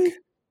round pick?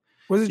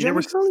 Was it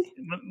Jeremy Curley?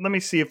 Let me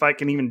see if I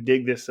can even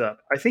dig this up.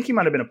 I think he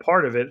might have been a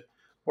part of it.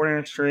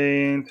 49ers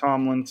trade,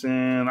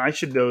 Tomlinson. I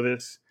should know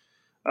this.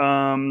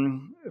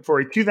 For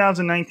a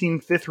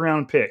 2019 5th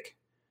round pick.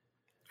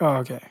 Oh,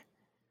 okay.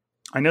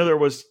 I know there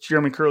was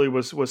Jeremy Curley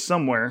was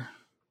somewhere.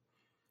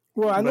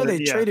 Well, I know they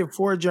traded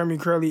for Jeremy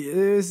Curley.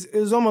 It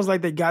was almost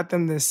like they got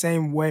them the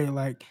same way.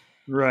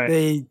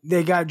 Right.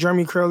 They got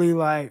Jeremy Curley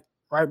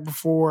right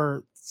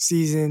before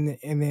season,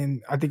 and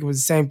then I think it was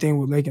the same thing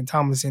with Laken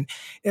Tomlinson.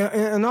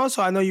 And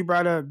also, I know you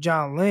brought up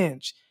John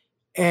Lynch,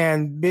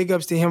 and big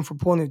ups to him for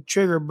pulling the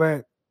trigger,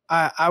 but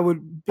I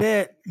would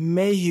bet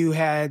Mayhew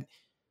had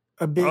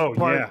a big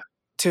part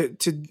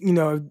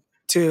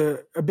to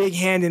a big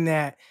hand in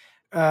that.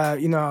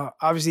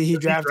 Obviously he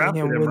drafted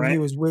him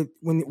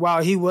when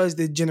while he was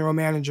the general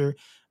manager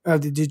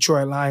of the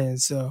Detroit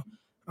Lions. So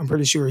I'm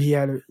pretty sure he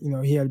had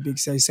a big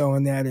say so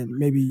in that, and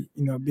maybe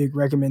a big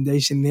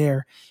recommendation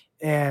there.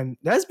 And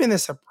that's been a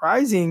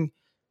surprising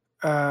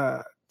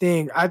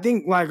thing. I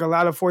think a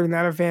lot of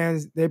 49er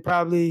fans, they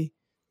probably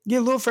get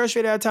a little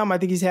frustrated at time. I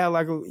think he's had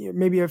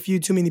maybe a few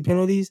too many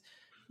penalties,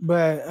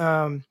 but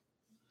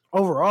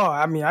overall,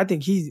 I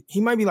think he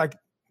might be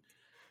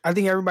I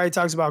think everybody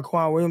talks about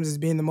Kwan Williams as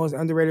being the most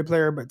underrated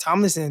player, but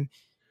Tomlinson,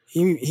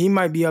 he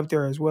might be up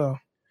there as well.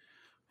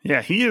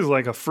 Yeah, he is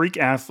a freak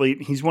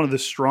athlete. He's one of the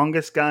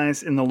strongest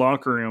guys in the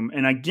locker room.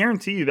 And I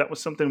guarantee you that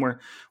was something where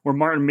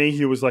Martin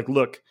Mayhew was like,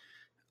 look,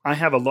 I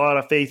have a lot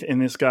of faith in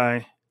this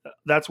guy.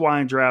 That's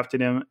why I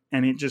drafted him.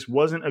 And it just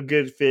wasn't a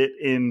good fit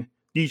in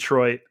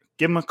Detroit.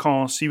 Give him a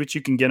call, see what you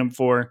can get him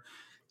for.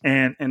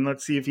 And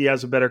let's see if he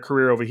has a better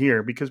career over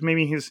here, because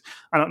maybe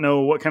I don't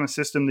know what kind of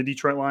system the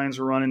Detroit Lions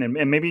are running,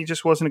 and maybe he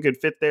just wasn't a good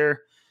fit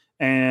there.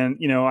 And,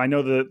 I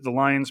know the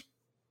Lions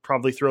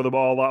probably throw the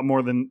ball a lot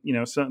more than,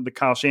 the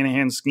Kyle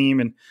Shanahan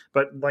scheme.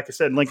 But like I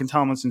said, Laken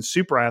Tomlinson's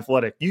super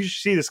athletic. You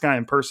should see this guy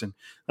in person.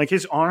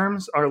 His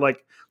arms are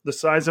the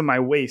size of my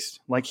waist.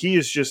 He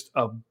is just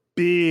a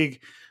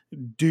big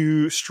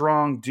dude,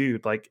 strong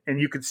dude.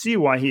 And you could see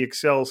why he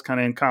excels kind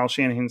of in Kyle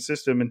Shanahan's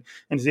system and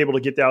is able to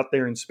get out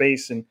there in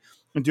space and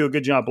do a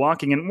good job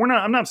blocking. And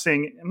I'm not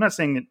saying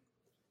that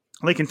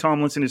Laken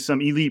Tomlinson is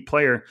some elite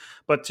player,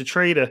 but to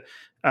trade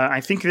I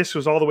think this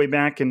was all the way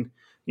back in,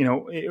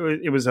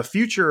 it was a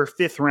future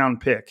 5th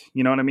round pick.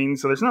 You know what I mean?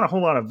 So there's not a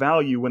whole lot of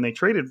value when they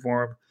traded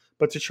for him.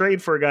 But to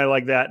trade for a guy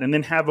like that and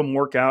then have him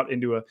work out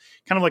into a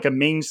kind of like a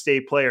mainstay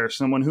player,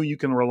 someone who you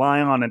can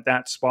rely on at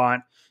that spot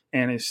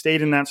and has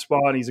stayed in that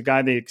spot. He's a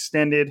guy they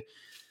extended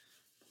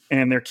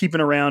and they're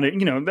keeping around it.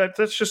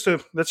 That's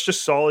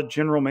just solid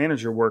general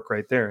manager work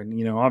right there.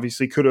 And,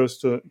 obviously kudos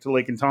to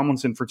Laken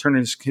Tomlinson for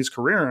turning his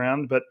career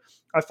around. But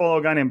I follow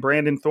a guy named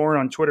Brandon Thorne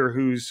on Twitter,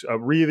 who's a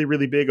really,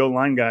 really big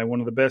O-line guy,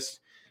 one of the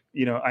best,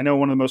 I know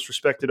one of the most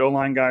respected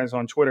O-line guys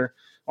on Twitter,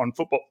 on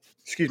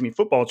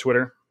football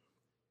Twitter.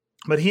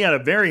 But he had a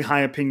very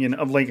high opinion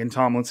of Laken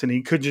Tomlinson.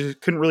 He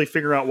couldn't really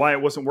figure out why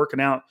it wasn't working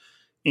out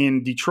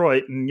in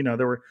Detroit. And,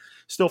 there were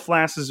still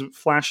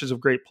flashes of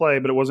great play,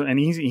 but it wasn't. And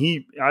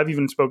I've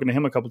even spoken to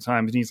him a couple of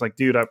times and he's like,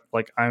 dude,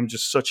 I'm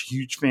just such a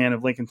huge fan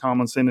of Laken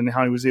Tomlinson and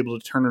how he was able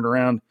to turn it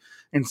around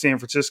in San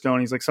Francisco.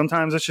 And he's like,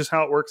 sometimes that's just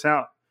how it works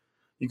out.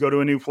 You go to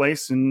a new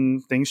place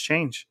and things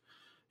change.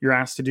 You're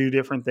asked to do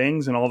different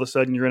things and all of a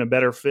sudden you're in a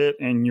better fit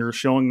and you're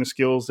showing the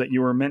skills that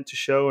you were meant to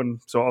show.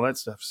 And so all that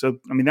stuff. So,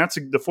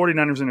 the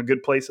 49ers in a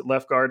good place at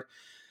left guard.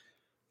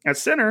 At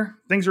center,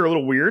 things are a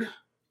little weird.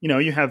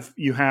 You have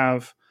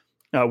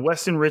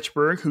Weston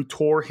Richburg, who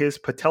tore his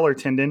patellar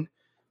tendon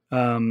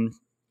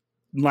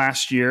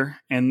last year.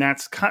 And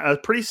that's a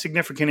pretty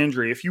significant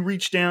injury. If you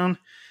reach down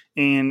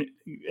and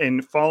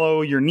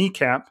follow your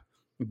kneecap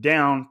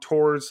down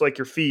towards like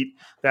your feet,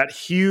 that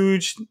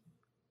huge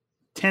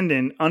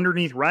tendon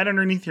right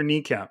underneath your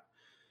kneecap,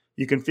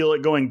 you can feel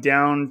it going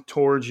down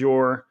towards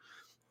your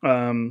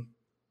like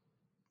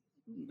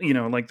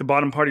the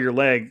bottom part of your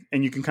leg,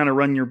 and you can kind of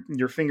run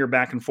your finger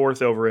back and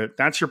forth over it.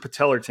 That's your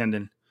patellar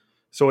tendon.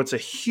 So it's a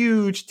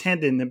huge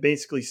tendon that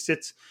basically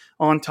sits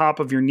on top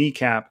of your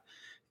kneecap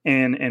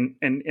and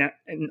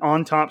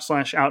on top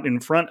 / out in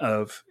front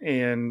of,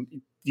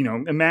 and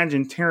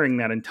imagine tearing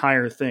that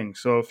entire thing.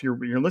 So if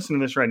you're listening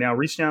to this right now,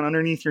 reach down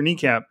underneath your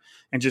kneecap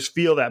and just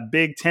feel that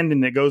big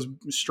tendon that goes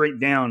straight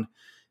down.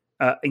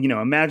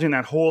 Imagine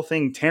that whole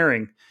thing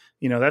tearing.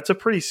 That's a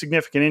pretty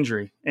significant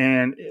injury.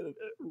 And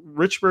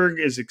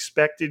Richburg is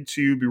expected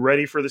to be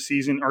ready for the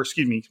season,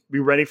 be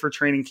ready for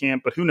training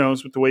camp. But who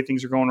knows with the way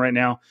things are going right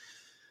now?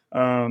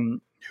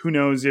 Who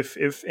knows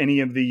if any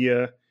of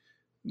the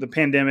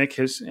pandemic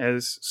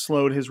has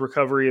slowed his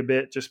recovery a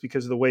bit just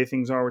because of the way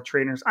things are with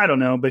trainers. I don't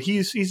know, but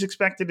he's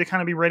expected to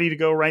kind of be ready to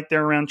go right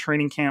there around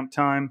training camp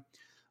time.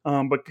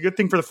 But the good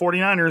thing for the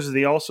 49ers is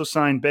they also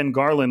signed Ben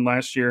Garland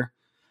last year,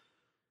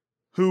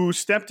 who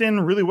stepped in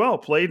really well,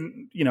 played,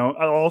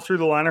 all through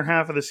the latter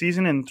half of the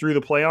season and through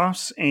the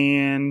playoffs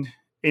and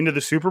into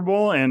the Super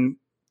Bowl. And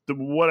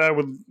what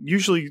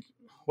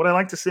I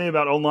like to say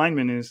about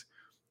O-linemen is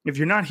if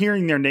you're not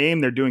hearing their name,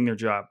 they're doing their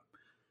job.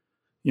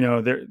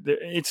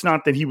 It's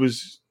not that he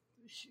was,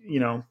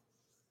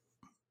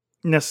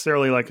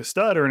 necessarily like a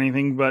stud or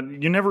anything, but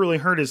you never really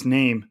heard his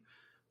name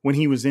when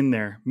he was in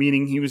there,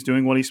 meaning he was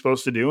doing what he's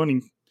supposed to do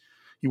and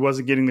he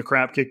wasn't getting the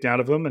crap kicked out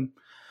of him, and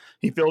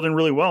he filled in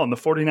really well. And the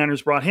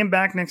 49ers brought him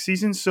back next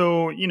season.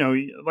 So,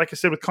 like I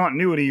said, with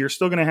continuity, you're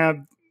still going to have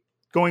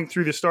going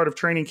through the start of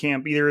training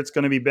camp, either it's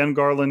going to be Ben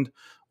Garland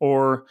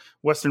or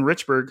Weston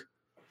Richburg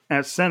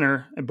at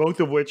center, and both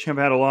of which have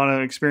had a lot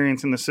of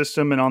experience in the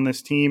system and on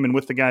this team and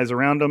with the guys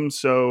around them.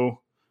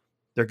 So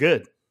they're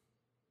good.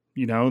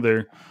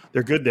 They're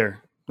good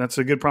there. That's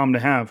a good problem to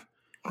have.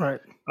 Right.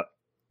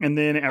 And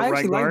then at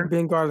right guard, like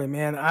Ben Garland,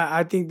 man.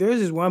 I think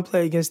there's this one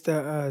play against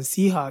the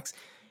Seahawks.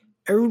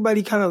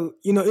 Everybody kind of,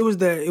 it was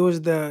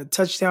the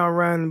touchdown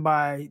run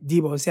by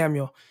Deebo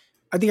Samuel.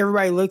 I think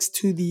everybody looks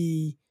to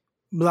the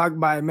block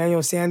by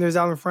Emmanuel Sanders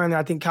out in front.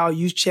 I think Kyle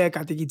Juszczyk,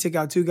 I think he took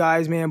out 2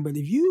 guys, man. But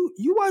if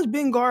you watch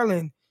Ben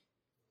Garland,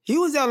 he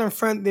was out in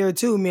front there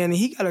too, man. And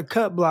he got a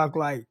cut block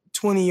like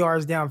 20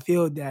 yards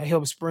downfield that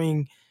helped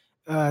spring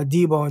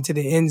Deebo into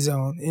the end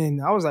zone.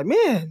 And I was like,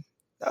 man,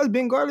 that was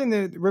Ben Garland,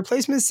 the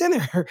replacement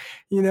center.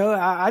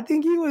 I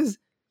think he was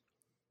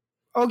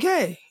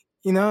okay.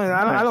 And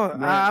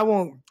I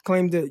won't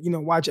claim to,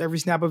 watch every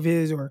snap of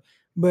his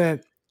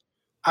but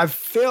I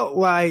felt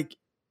like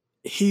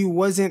he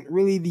wasn't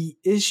really the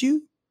issue.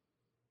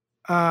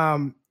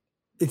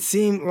 It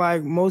seemed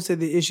like most of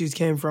the issues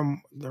came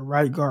from the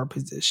right guard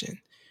position,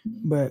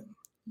 but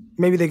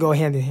maybe they go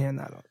hand in hand.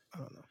 I don't know.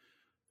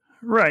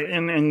 Right.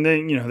 And then,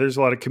 there's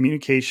a lot of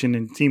communication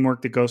and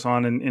teamwork that goes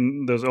on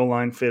in those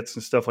O-line fits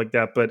and stuff like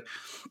that.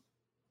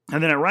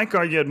 And then at right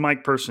guard, you had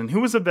Mike Person,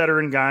 who was a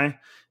veteran guy.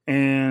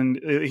 And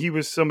he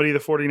was somebody the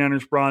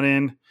 49ers brought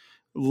in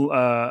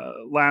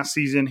last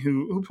season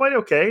who played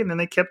okay. And then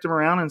they kept him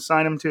around and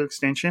signed him to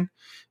extension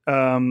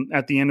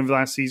at the end of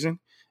last season.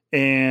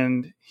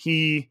 And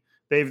they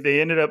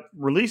ended up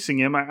releasing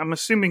him. I'm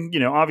assuming,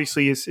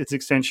 obviously his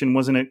extension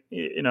wasn't,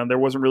 there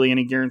wasn't really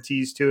any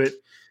guarantees to it.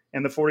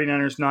 And the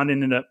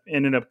 49ers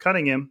ended up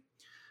cutting him.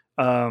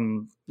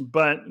 And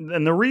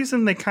the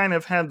reason they kind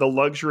of had the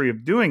luxury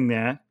of doing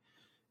that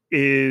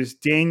is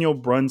Daniel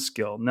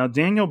Brunskill. Now,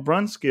 Daniel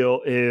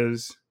Brunskill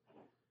is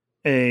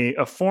a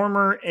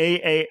former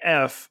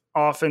AAF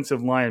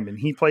offensive lineman.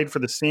 He played for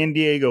the San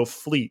Diego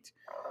Fleet.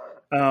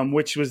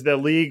 which was the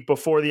league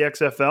before the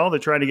XFL. They're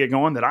trying to get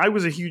going, that I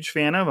was a huge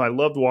fan of. I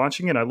loved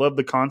watching it. I loved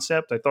the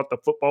concept. I thought the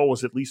football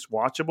was at least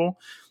watchable,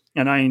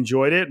 and I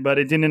enjoyed it, but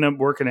it didn't end up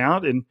working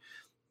out. And,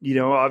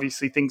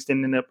 obviously things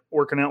didn't end up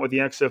working out with the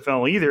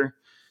XFL either.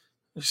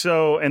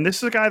 So, and this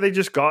is a guy they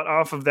just got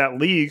off of that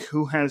league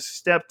who has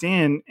stepped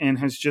in and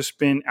has just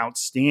been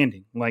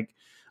outstanding. Like,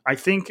 I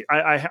think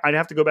I'd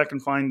have to go back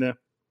and find the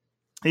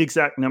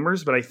exact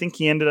numbers, but I think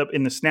he ended up,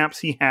 in the snaps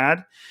he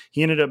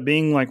ended up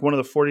being like one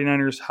of the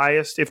 49ers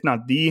highest, if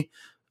not the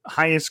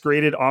highest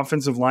graded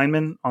offensive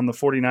lineman on the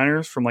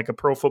 49ers from like a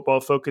Pro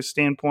Football Focus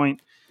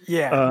standpoint.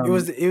 Yeah, it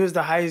was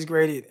the highest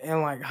graded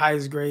and like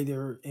highest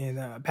graded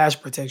in pass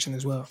protection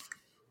as well.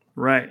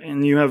 Right.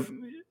 And you have,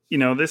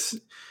 this,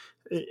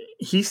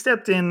 he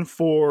stepped in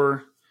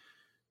for,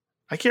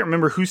 I can't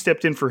remember who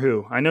stepped in for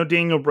who. I know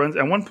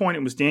at one point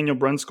it was Daniel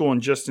Brunskill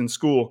and Justin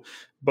School,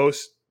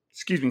 both,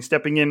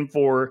 stepping in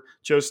for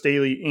Joe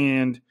Staley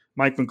and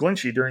Mike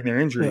McGlinchey during their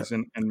injuries.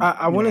 Yeah. And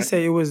I want to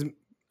say it was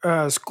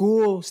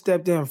School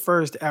stepped in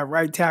first at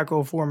right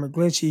tackle for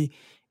McGlinchey,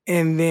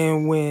 and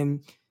then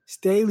when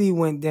Staley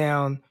went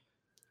down,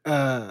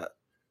 Brunskill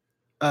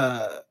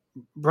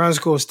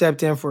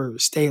stepped in for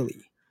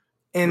Staley.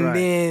 And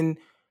then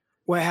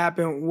what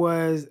happened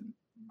was,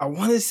 I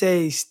want to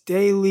say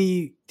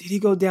Staley, did he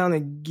go down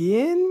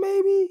again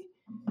maybe?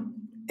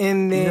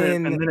 And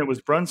then it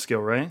was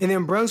Brunskill, right? And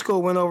then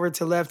Brunskill went over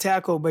to left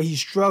tackle, but he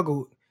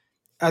struggled.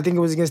 I think it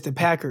was against the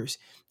Packers.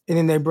 And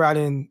then they brought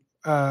in,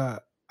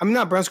 not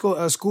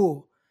Brunskill,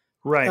 School.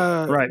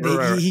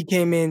 Right. He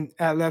came in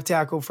at left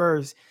tackle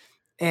first,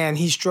 and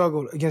he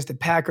struggled against the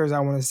Packers,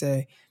 I want to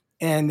say.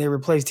 And they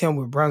replaced him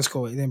with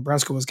Brunskill. And then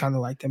Brunskill was kind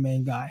of like the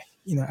main guy,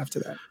 after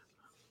that.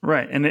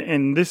 Right.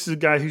 And this is a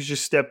guy who's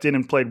just stepped in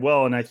and played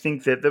well. And I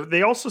think that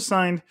they also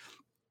signed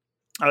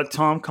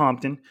Tom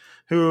Compton,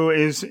 who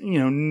is,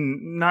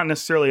 not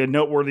necessarily a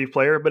noteworthy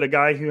player, but a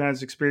guy who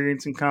has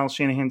experience in Kyle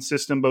Shanahan's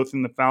system, both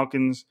in the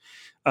Falcons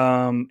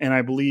and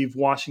I believe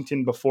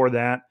Washington before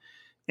that.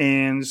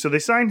 And so they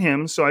signed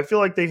him. So I feel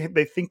like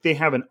they think they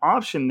have an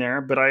option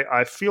there, but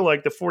I feel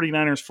like the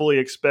 49ers fully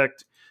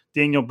expect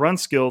Daniel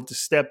Brunskill to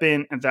step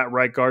in at that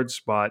right guard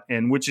spot,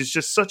 and which is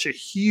just such a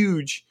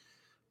huge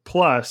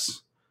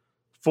plus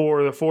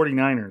for the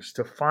 49ers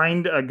to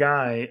find a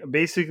guy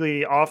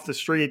basically off the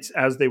streets,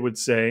 as they would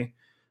say,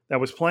 that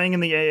was playing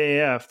in the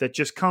AAF, that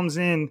just comes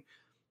in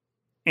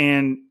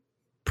and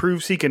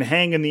proves he can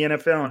hang in the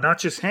NFL, and not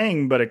just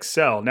hang, but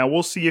excel. Now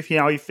we'll see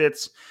how he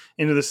fits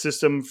into the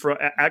system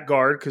at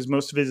guard, because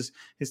most of his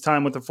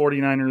time with the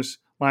 49ers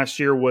last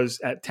year was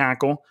at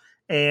tackle.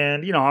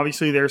 And,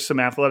 obviously there's some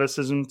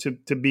athleticism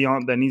to be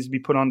on that needs to be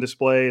put on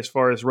display as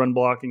far as run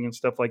blocking and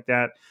stuff like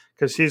that,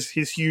 because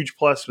his huge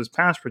plus was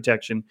pass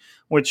protection,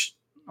 which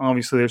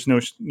obviously there's no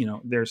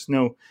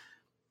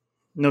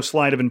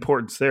slide of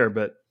importance there.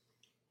 But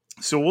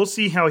so we'll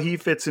see how he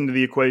fits into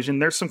the equation.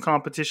 There's some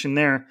competition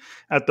there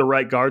at the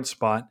right guard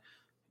spot.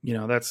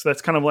 That's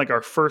kind of like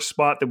our first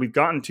spot that we've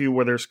gotten to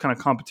where there's kind of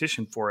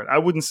competition for it. I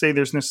wouldn't say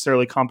there's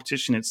necessarily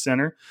competition at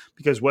center,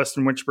 because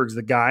Weston Richburg's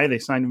the guy. They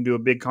signed him to a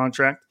big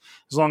contract.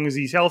 As long as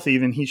he's healthy,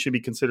 then he should be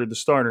considered the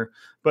starter.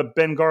 But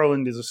Ben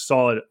Garland is a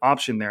solid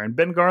option there. And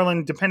Ben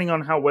Garland, depending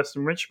on how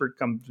Weston Richburg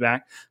comes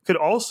back, could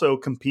also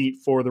compete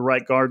for the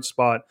right guard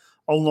spot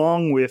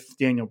along with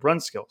Daniel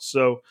Brunskill.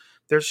 So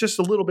there's just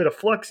a little bit of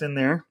flux in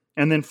there.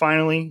 And then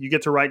finally, you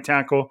get to right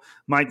tackle,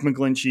 Mike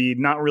McGlinchey.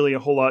 Not really a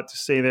whole lot to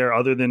say there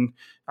other than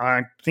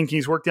I think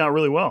he's worked out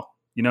really well.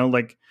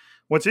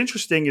 What's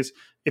interesting is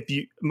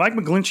Mike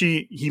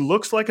McGlinchey, he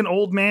looks like an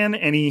old man,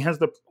 and he has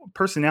the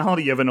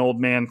personality of an old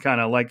man, kind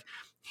of like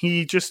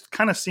he just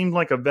kind of seemed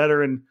like a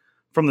veteran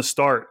from the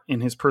start in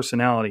his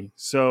personality.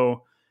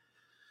 So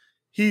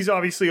he's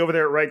obviously over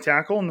there at right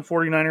tackle, and the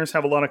 49ers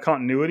have a lot of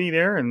continuity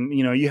there. And,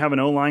 you have an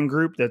O-line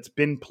group that's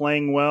been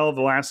playing well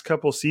the last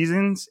couple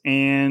seasons,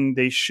 and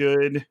they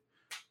should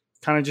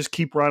kind of just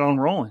keep right on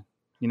rolling,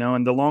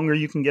 and the longer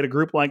you can get a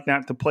group like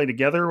that to play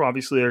together,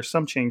 obviously there's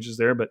some changes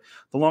there, but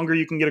the longer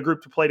you can get a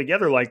group to play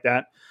together like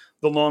that,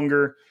 the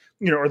longer,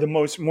 or the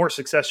more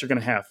success you're going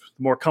to have,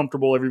 the more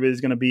comfortable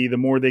everybody's going to be, the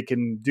more they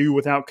can do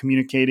without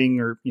communicating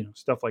or,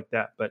 stuff like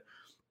that. But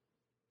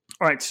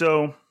all right.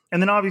 So,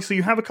 and then obviously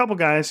you have a couple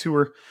guys who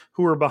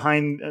are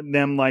behind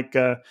them, like,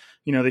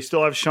 they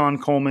still have Sean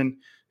Coleman,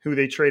 who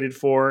they traded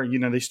for.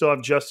 They still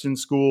have Justin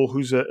School,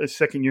 who's a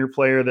second-year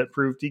player that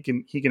proved he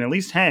can at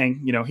least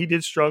hang. He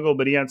did struggle,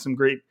 but he had some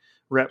great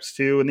reps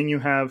too. And then you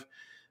have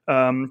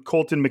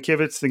Colton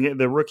McKivitz,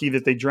 the rookie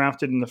that they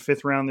drafted in the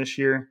 5th round this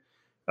year.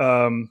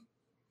 Who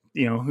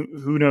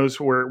knows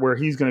where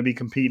he's going to be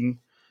competing,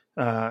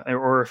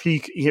 or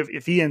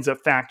if he ends up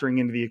factoring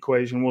into the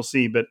equation. We'll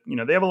see. But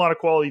they have a lot of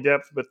quality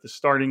depth, but the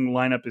starting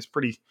lineup is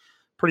pretty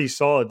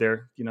solid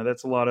there.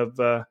 That's a lot of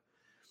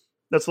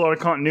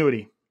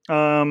continuity.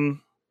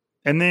 And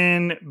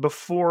then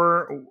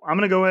before I'm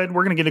going to go ahead,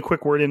 we're going to get a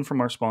quick word in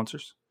from our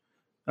sponsors,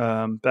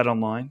 Bet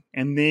Online,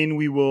 and then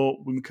when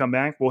we come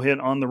back, we'll hit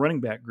on the running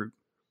back group.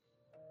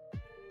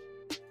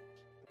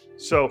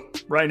 So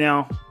right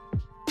now,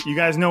 You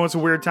guys know it's a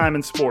weird time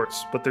in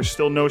sports, but there's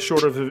still no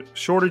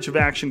shortage of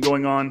action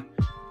going on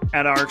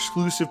at our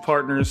exclusive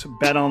partners,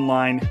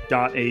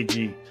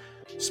 betonline.ag.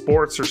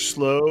 Sports are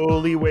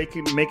slowly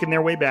making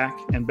their way back,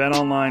 and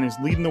BetOnline is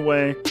leading the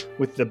way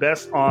with the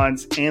best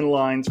odds and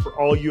lines for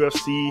all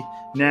UFC,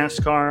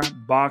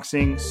 NASCAR,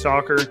 boxing,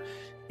 soccer,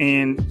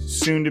 and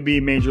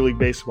soon-to-be Major League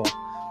Baseball.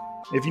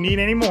 If you need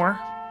any more,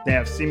 they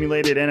have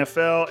simulated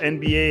NFL,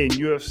 NBA, and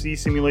UFC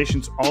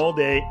simulations all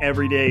day,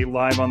 every day,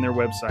 live on their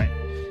website.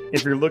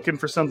 If you're looking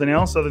for something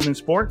else other than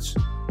sports,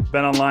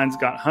 BetOnline's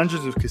got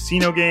hundreds of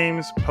casino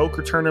games,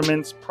 poker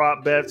tournaments,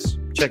 prop bets.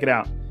 Check it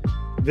out.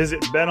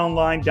 Visit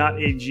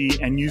betonline.ag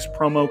and use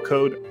promo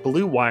code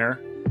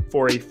BLUEWIRE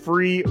for a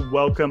free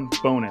welcome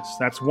bonus.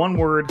 That's one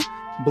word,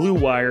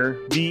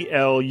 BLUEWIRE,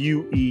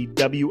 BLUEWIRE.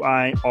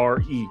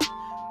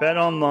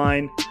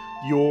 BetOnline,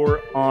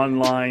 your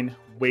online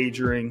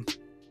wagering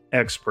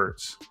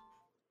experts.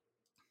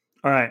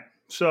 All right,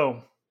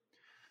 so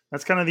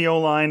that's kind of the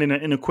O-line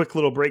in a quick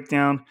little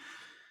breakdown.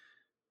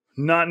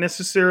 Not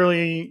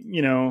necessarily,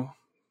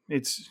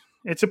 it's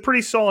a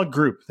pretty solid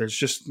group. There's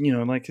just,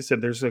 like I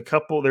said, there's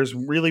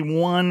really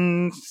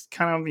one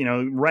kind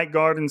of, right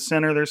guard and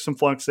center. There's some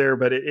flux there,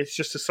 but it's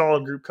just a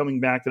solid group coming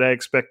back that I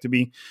expect to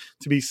be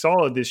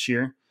solid this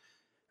year.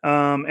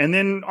 And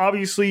then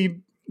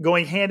obviously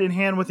going hand in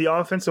hand with the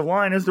offensive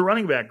line is the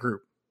running back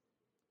group.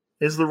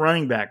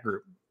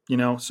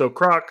 So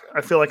Croc,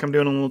 I feel like I'm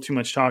doing a little too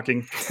much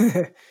talking.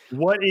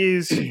 What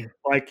is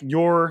like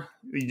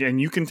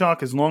and you can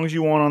talk as long as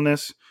you want on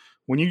this.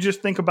 When you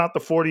just think about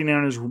the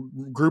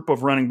 49ers group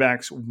of running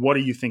backs, what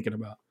are you thinking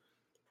about?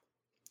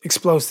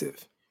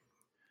 Explosive.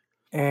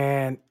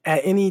 And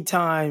at any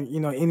time,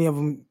 any of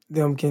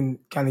them can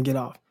kind of get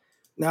off.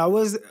 Now,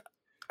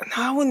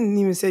 I wouldn't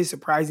even say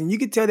surprising. You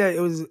could tell that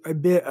it was a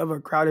bit of a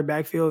crowded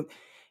backfield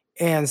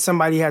and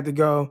somebody had to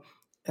go.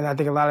 And I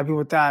think a lot of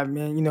people thought,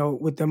 man,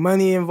 with the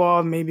money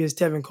involved, maybe it's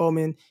Tevin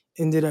Coleman,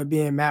 ended up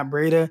being Matt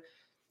Breida.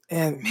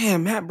 And,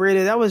 man, Matt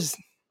Breida, that was a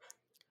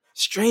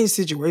strange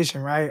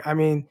situation, right? I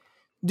mean,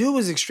 dude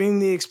was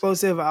extremely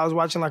explosive. I was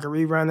watching like a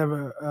rerun of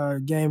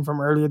a game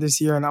from earlier this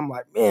year, and I'm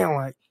like,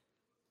 man,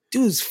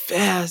 dude's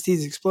fast.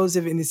 He's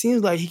explosive. And it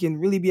seems like he can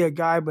really be a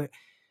guy, but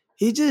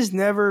he just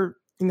never,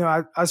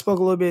 I spoke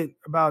a little bit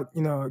about,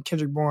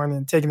 Kendrick Bourne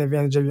and taking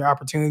advantage of your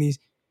opportunities.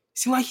 It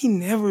seemed like he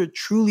never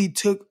truly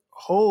took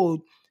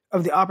hold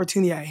of the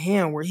opportunity at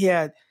hand, where he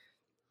had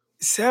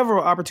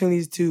several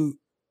opportunities to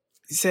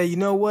say, you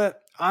know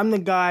what, I'm the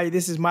guy,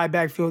 this is my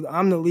backfield,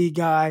 I'm the lead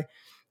guy,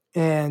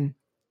 and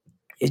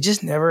it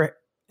just never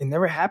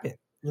happened,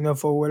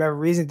 for whatever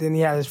reason. Then he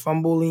had his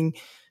fumbling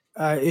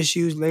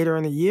issues later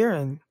in the year,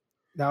 and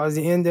that was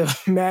the end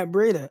of Matt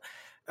Breida.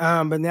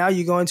 But now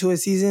you go into a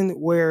season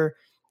where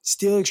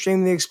still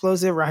extremely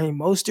explosive. Raheem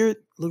Mostert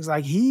looks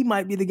like he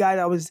might be the guy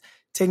that was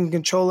taking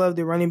control of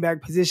the running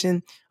back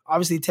position.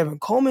 Obviously, Tevin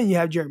Coleman, you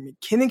have Jerick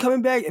McKinnon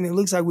coming back, and it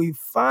looks like we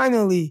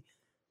finally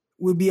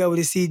will be able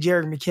to see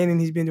Jerick McKinnon.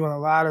 He's been doing a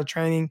lot of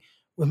training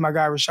with my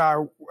guy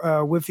Rashad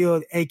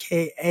Whitfield,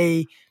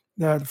 a.k.a.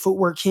 the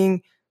footwork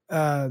king.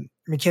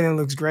 McKinnon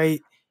looks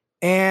great.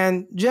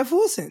 And Jeff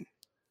Wilson.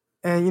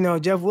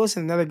 And, Jeff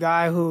Wilson, another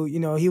guy who,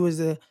 he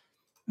was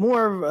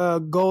more of a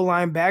goal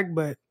line back,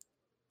 but,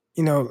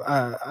 I know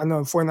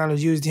the 49ers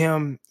used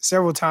him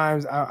several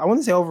times. I want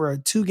to say over a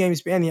 2-game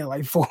span, he had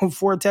like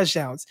four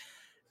touchdowns.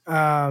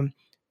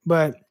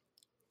 But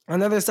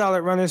another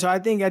solid runner. So I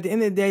think at the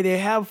end of the day, they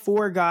have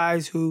 4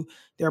 guys who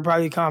they're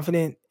probably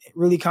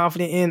really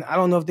confident in. I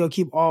don't know if they'll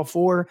keep all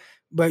 4,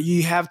 but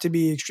you have to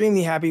be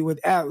extremely happy with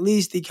at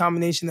least the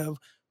combination of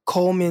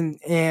Coleman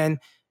and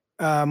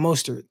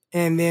Mostert.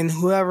 And then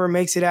whoever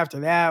makes it after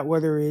that,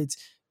 whether it's,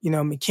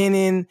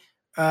 McKinnon,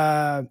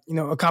 a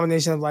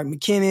combination of like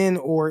McKinnon,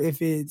 or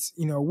if it's,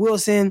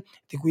 Wilson,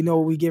 I think we know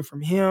what we get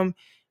from him.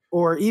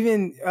 Or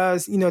even,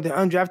 the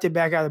undrafted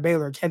back out of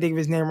Baylor. Can't think of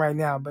his name right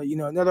now. But,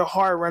 another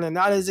hard runner,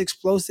 not as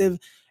explosive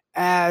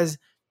as,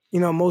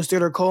 Mostert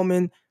or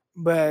Coleman,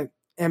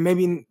 and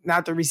maybe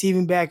not the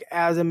receiving back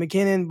as a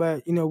McKinnon,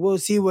 but, we'll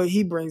see what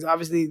he brings.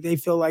 Obviously, they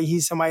feel like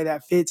he's somebody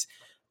that fits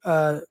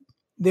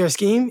their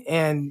scheme,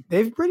 and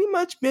they've pretty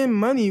much been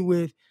money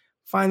with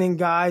finding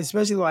guys,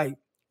 especially like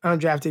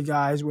undrafted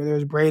guys, whether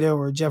it's Breida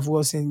or Jeff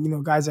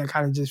Wilson, guys that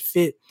kind of just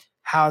fit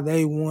how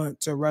they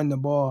want to run the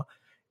ball.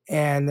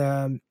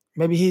 And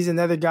maybe he's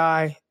another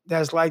guy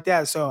that's like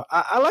that. So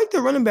I like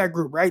the running back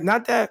group, right?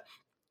 Not that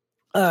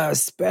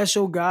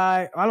special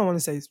guy. I don't want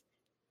to say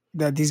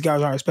that these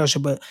guys aren't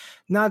special, but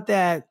not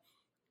that,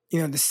 the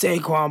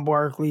Saquon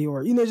Barkley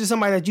or, just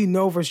somebody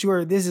that for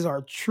sure this is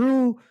our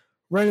true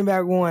running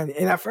back one.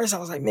 And at first I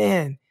was like,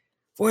 man,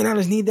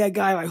 49ers need that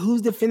guy. Like,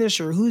 who's the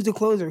finisher? Who's the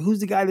closer? Who's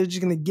the guy they're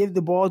just going to give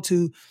the ball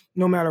to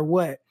no matter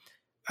what?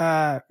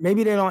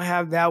 Maybe they don't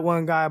have that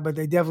one guy, but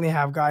they definitely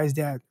have guys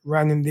that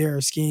run in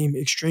their scheme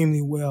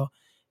extremely well.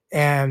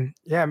 And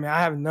yeah,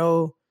 man,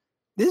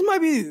 this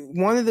might be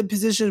one of the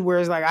positions where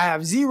it's like, I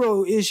have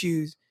zero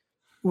issues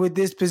with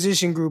this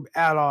position group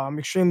at all. I'm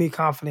extremely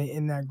confident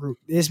in that group.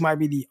 This might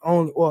be the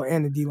only,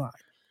 and the D-line.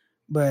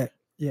 But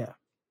yeah.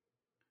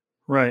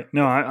 Right.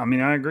 No, I mean,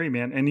 I agree,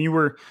 man. And you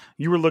were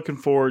looking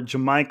for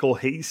JaMycal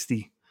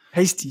Hasty.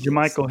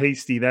 JaMycal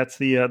Hasty. That's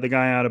the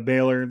guy out of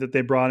Baylor that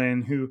they brought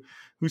in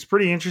who's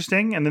pretty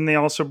interesting. And then they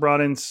also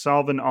brought in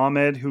Salvin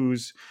Ahmed,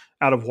 who's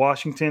out of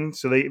Washington.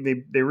 So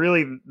they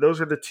really, those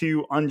are the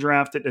two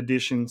undrafted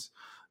additions,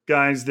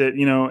 guys that,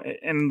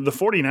 and the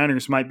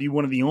 49ers might be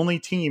one of the only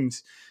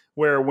teams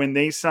where when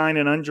they sign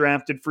an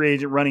undrafted free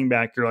agent running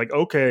back, you're like,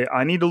 okay,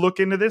 I need to look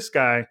into this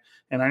guy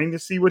and I need to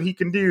see what he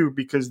can do,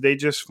 because they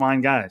just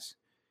find guys,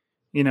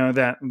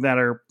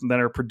 that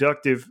are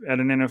productive at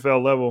an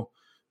NFL level.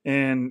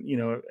 And,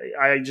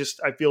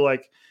 I feel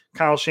like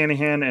Kyle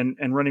Shanahan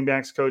and running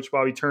backs coach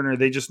Bobby Turner,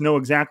 they just know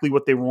exactly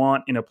what they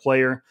want in a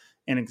player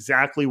and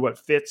exactly what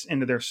fits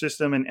into their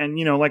system. And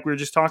like we were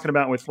just talking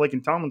about with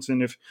Laken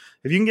Tomlinson, if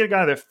you can get a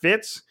guy that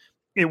fits,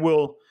 it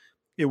will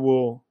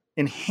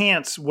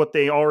enhance what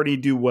they already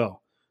do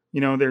well.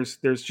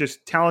 There's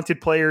just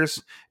talented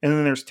players, and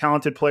then there's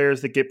talented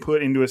players that get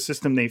put into a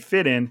system they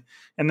fit in,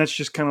 and that's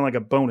just kind of like a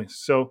bonus.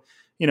 So,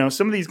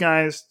 some of these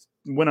guys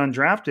went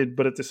undrafted,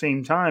 but at the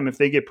same time, if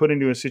they get put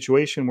into a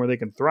situation where they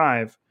can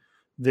thrive,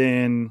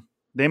 then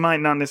they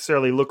might not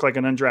necessarily look like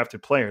an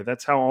undrafted player.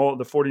 That's how all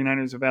the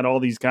 49ers have had all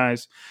these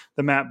guys,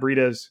 the Matt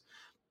Breidas,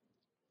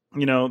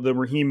 the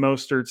Raheem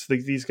Mosterts,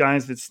 these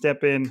guys that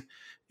step in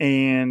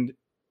and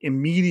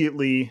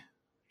immediately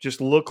just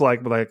look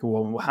like,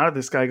 well, how did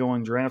this guy go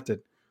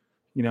undrafted?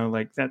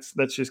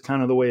 That's just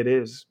kind of the way it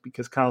is,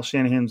 because Kyle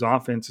Shanahan's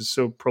offense is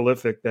so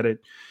prolific that it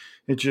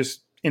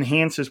just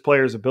enhances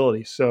players'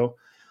 ability. So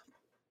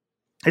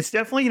it's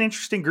definitely an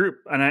interesting group,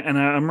 and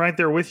I'm right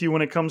there with you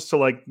when it comes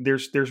to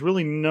there's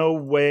really no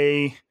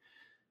way.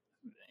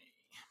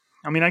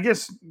 I mean, I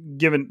guess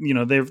given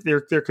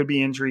there could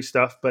be injury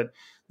stuff, but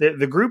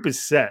the group is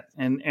set,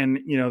 and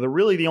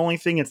the only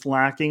thing it's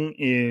lacking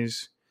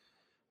is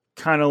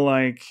kind of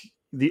like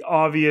the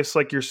obvious,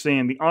 like you're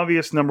saying, the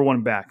obvious number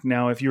one back.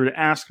 Now, if you were to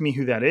ask me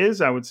who that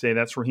is, I would say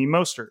that's Raheem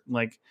Mostert.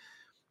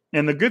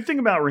 And the good thing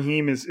about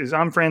Raheem is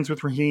I'm friends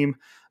with Raheem.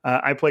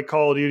 I play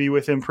Call of Duty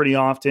with him pretty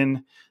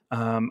often.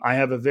 I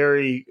have a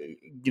very,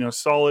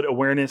 solid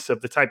awareness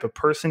of the type of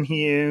person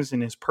he is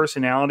and his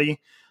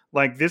personality.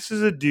 This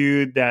is a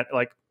dude that,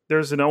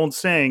 there's an old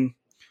saying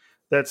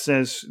that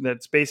says,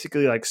 that's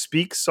basically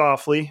speak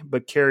softly,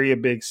 but carry a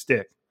big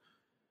stick.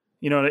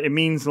 It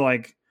means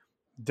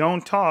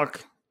don't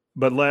talk,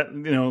 but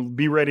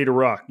be ready to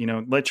rock.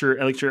 Let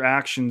your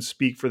actions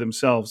speak for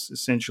themselves,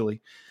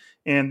 essentially.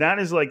 And that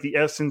is the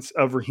essence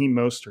of Raheem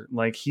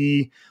Mostert.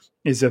 He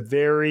is a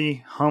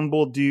very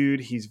humble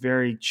dude. He's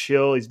very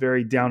chill. He's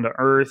very down to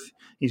earth.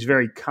 He's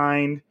very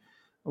kind.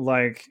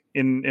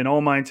 In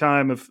all my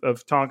time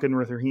of talking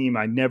with Raheem,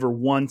 I never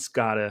once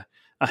got a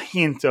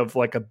hint of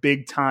a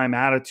big time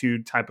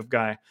attitude type of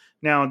guy.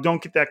 Now,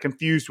 don't get that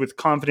confused with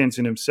confidence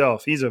in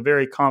himself. He's a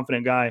very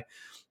confident guy.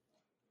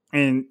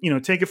 And,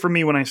 take it from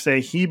me when I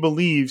say he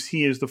believes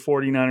he is the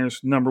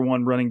 49ers number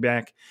one running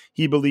back.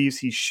 He believes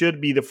he should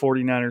be the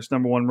 49ers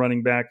number one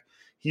running back.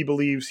 He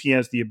believes he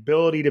has the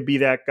ability to be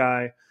that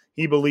guy.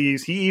 He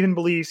even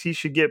believes he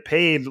should get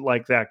paid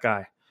like that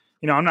guy.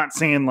 I'm not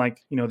saying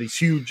these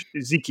huge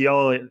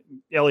Ezekiel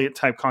Elliott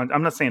type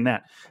I'm not saying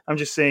that. I'm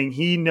just saying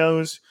he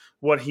knows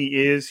what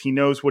he is. He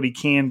knows what he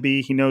can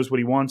be. He knows what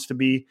he wants to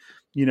be,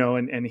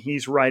 and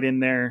he's right in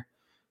there.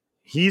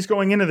 He's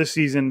going into the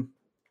season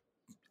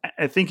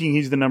thinking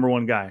he's the number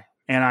one guy.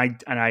 And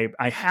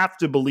I have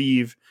to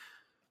believe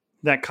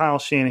that Kyle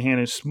Shanahan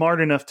is smart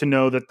enough to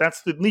know that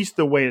that's at least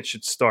the way it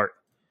should start.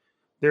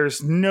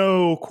 There's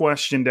no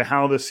question to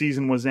how the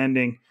season was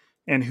ending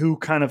and who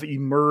kind of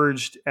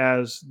emerged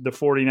as the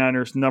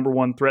 49ers number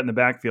one threat in the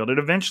backfield. It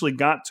eventually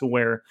got to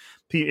where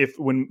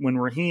when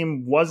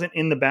Raheem wasn't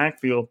in the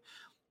backfield,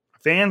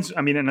 fans,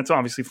 and that's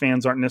obviously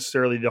fans aren't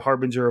necessarily the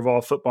harbinger of all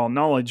football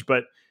knowledge,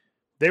 but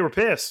they were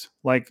pissed.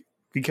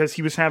 Because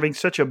he was having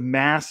such a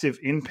massive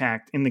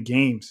impact in the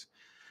games,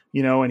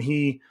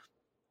 and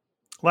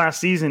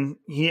last season,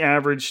 he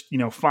averaged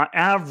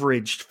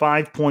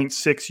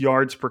 5.6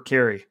 yards per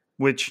carry,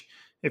 which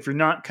if you're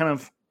not kind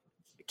of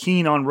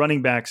keen on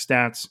running back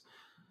stats,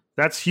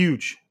 that's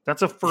huge.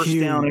 That's a first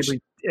down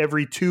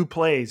every 2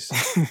 plays.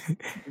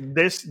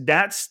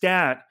 that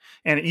stat,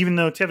 and even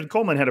though Tevin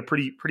Coleman had a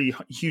pretty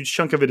huge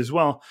chunk of it as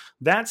well,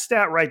 that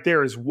stat right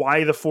there is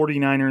why the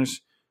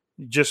 49ers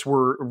just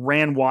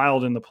ran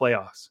wild in the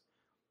playoffs.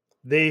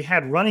 They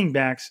had running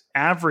backs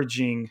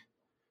averaging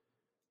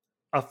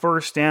a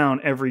first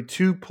down every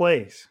 2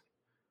 plays.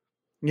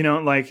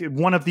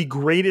 One of the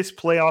greatest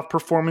playoff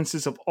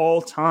performances of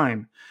all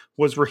time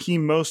was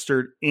Raheem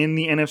Mostert in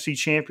the NFC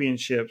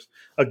Championships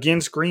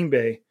against Green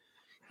Bay.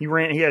 He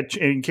had,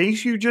 in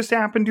case you just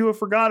happened to have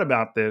forgot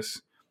about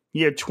this,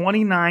 he had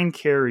 29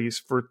 carries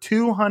for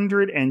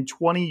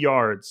 220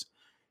 yards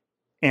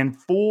and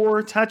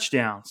 4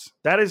 touchdowns.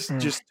 That is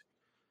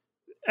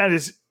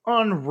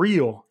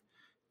unreal.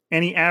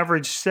 And he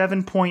averaged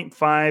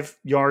 7.5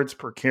 yards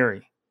per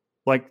carry.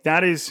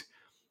 That is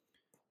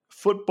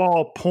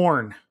football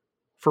porn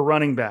for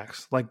running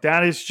backs.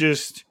 That is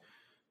just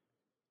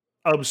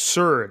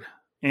absurd.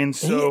 And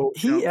so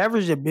he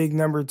averaged a big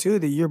number too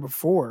the year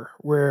before,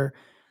 where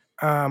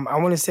I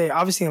want to say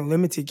obviously in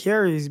limited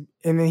carries,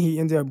 and then he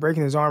ended up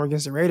breaking his arm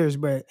against the Raiders,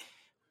 but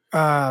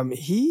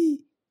he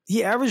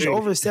averaged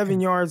over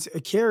 7 yards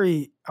a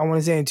carry, I want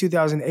to say in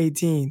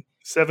 2018.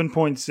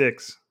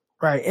 7.6.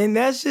 Right. And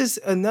that's just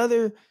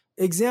another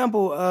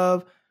example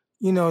of,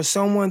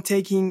 someone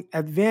taking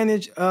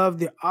advantage of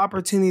the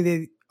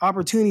opportunity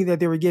that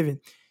they were given.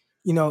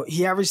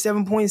 He averaged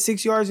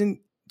 7.6 yards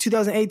in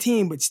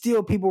 2018, but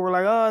still people were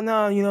like, oh,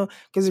 no,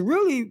 because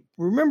really,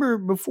 remember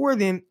before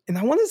then, and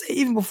I want to say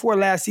even before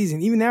last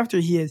season, even after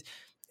he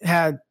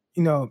had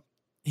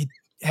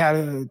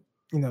a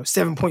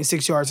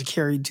 7.6 yards a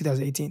carry in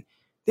 2018,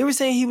 they were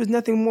saying he was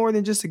nothing more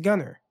than just a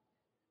gunner.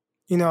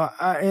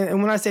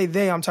 And when I say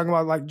they, I'm talking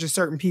about like just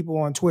certain people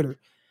on Twitter.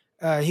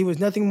 He was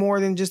nothing more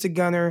than just a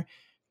gunner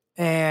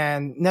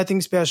and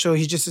nothing special.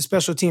 He's just a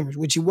special teamer,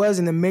 which he was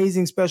an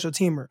amazing special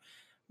teamer.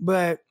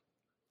 But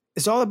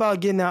it's all about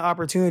getting that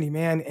opportunity,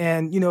 man.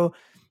 And,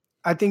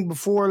 I think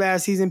before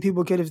last season,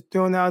 people could have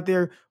thrown out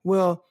there,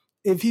 well,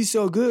 if he's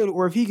so good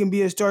or if he can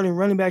be a starting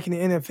running back in the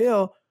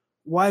NFL,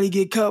 why did he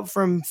get cut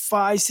from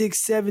 5, 6,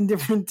 7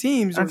 different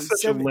teams or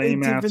 7,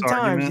 8 different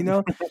times,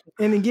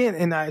 And again,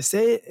 and I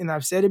say it, and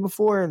I've said it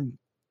before, and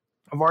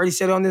I've already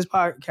said it on this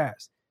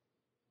podcast,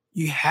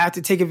 you have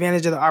to take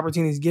advantage of the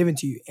opportunities given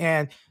to you.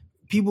 And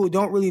people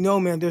don't really know,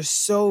 man, there's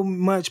so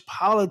much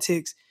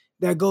politics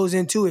that goes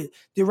into it.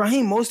 Did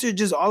Raheem Mostert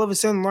just all of a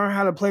sudden learn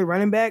how to play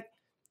running back,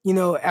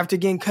 after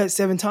getting cut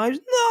 7 times?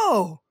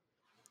 No.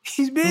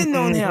 He's been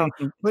known how,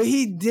 but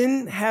he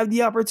didn't have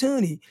the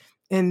opportunity.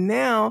 And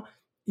now,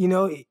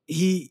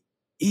 he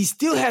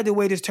still had to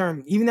wait his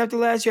turn. Even after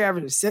last year,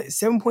 averaged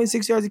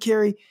 7.6 yards a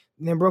carry,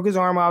 and then broke his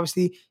arm,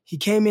 obviously. He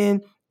came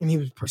in, and he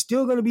was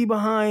still going to be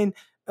behind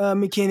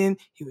McKinnon.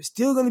 He was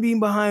still going to be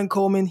behind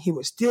Coleman. He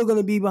was still going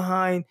to be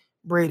behind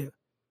Breida.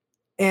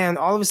 And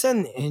all of a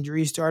sudden,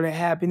 injuries started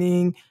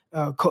happening.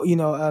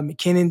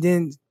 McKinnon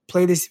didn't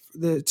play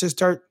to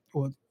start.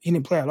 Well, he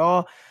didn't play at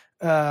all.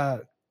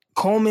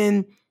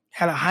 Coleman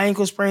had a high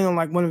ankle sprain on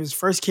like one of his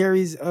first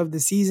carries of the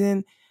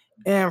season.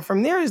 And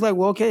from there, it's like,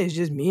 well, okay, it's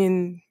just me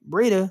and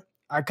Breida.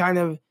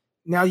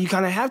 Now you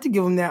kind of have to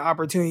give him that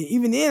opportunity.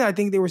 Even then, I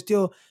think they were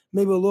still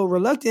maybe a little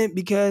reluctant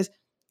because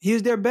he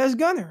was their best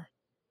gunner.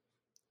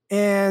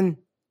 And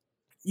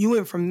you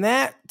went from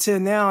that to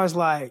now it's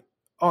like,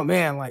 oh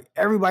man, like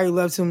everybody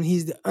loves him.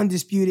 He's the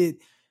undisputed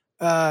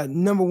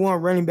number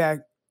 1 running back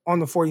on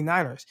the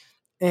 49ers.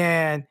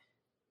 And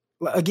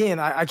again,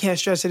 I can't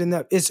stress it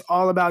enough. It's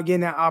all about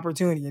getting that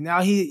opportunity. And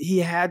now he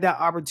had that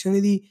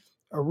opportunity,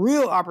 a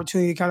real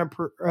opportunity to kind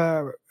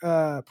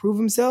of prove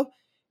himself.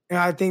 And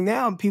I think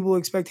now people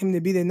expect him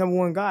to be the number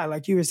 1 guy,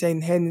 like you were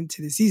saying, heading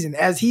into the season,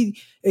 as he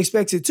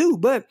expects it too.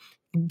 But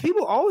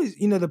people always,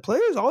 the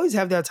players always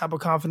have that type of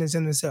confidence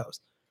in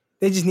themselves.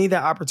 They just need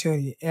that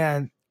opportunity.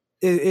 And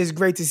it's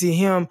great to see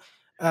him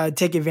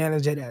take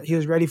advantage of that. He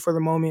was ready for the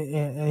moment,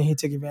 and he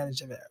took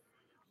advantage of that.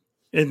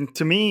 And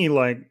to me,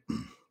 like,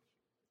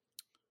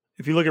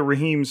 if you look at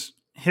Raheem's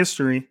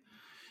history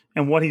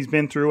and what he's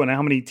been through and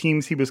how many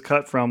teams he was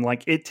cut from,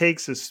 like, it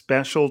takes a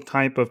special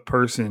type of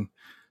person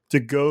to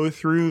go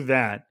through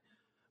that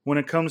when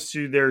it comes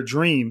to their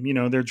dream,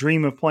 their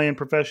dream of playing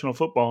professional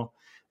football,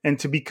 and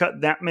to be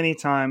cut that many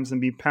times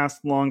and be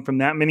passed along from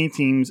that many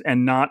teams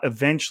and not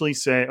eventually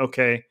say,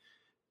 okay,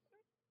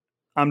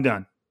 I'm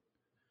done.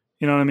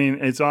 You know what I mean?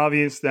 It's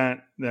obvious that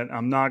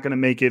I'm not going to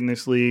make it in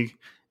this league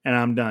and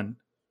I'm done.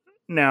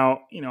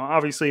 Now,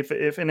 obviously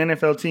if an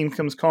NFL team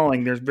comes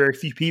calling, there's very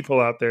few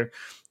people out there,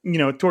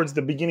 towards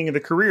the beginning of the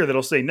career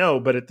that'll say no.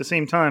 But at the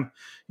same time,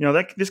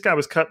 this guy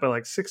was cut by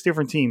like 6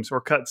 different teams or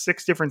cut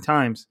 6 different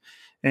times,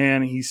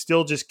 and he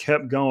still just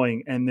kept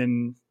going. And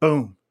then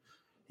boom,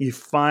 he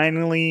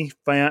finally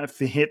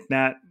hit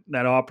that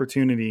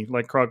opportunity,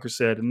 like Crocker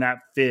said, and that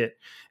fit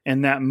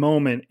and that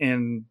moment.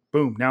 And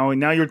boom, now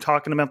you're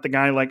talking about the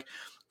guy like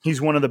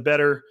he's one of the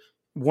better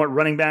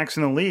running backs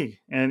in the league.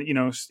 And,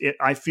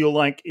 I feel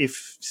like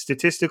if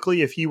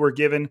he were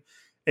given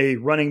a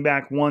running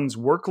back 1's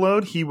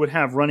workload, he would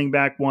have running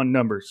back 1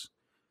 numbers.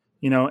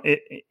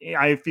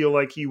 I feel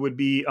like he would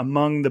be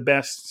among the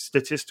best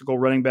statistical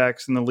running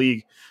backs in the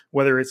league,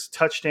 whether it's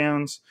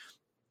touchdowns,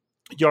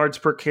 yards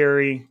per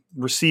carry,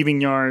 receiving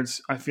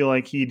yards. I feel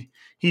like he'd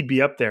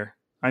be up there.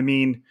 I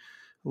mean,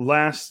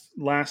 last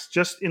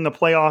just in the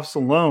playoffs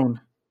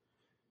alone,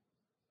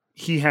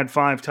 he had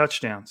 5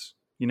 touchdowns.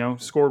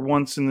 Scored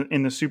once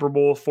in the Super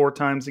Bowl, 4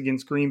 times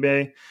against Green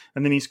Bay,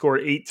 and then he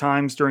scored 8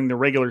 times during the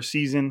regular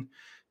season.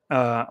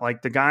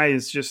 Like, the guy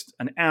is just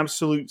an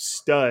absolute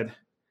stud.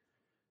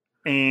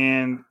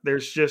 And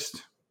there's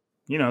just,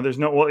 he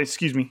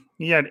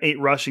had 8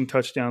 rushing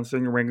touchdowns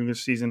during the regular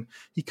season.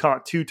 He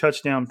caught 2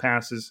 touchdown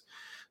passes.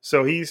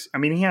 So he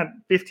had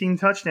 15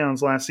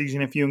 touchdowns last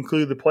season if you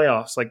include the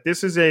playoffs. Like,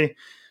 this is I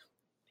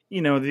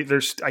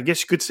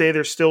guess you could say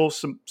there's still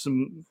some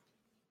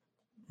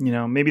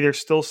maybe there's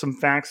still some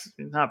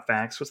not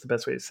facts. What's the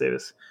best way to say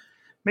this?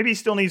 Maybe he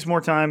still needs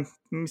more time.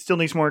 He still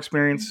needs more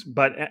experience.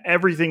 But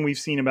everything we've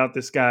seen about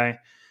this guy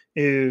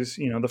is,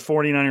 the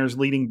 49ers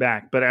leading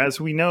back. But as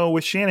we know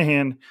with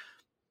Shanahan,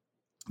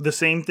 the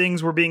same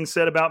things were being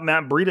said about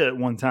Matt Breida at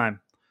one time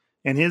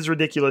and his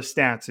ridiculous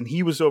stats. And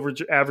he was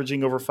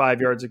averaging over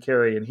 5 yards a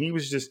carry, and he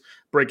was just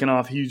breaking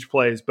off huge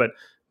plays. But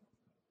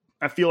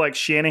I feel like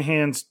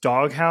Shanahan's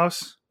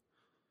doghouse,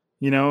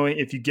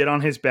 if you get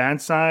on his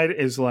bad side,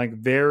 is like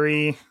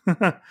very,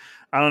 I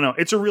don't know.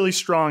 It's a really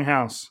strong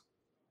house,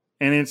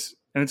 and it's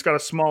got a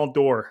small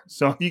door.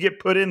 So if you get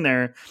put in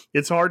there,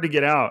 it's hard to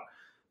get out.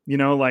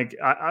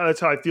 That's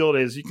how I feel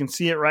it is. You can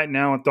see it right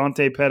now with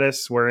Dante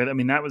Pettis, where,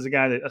 that was a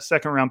guy a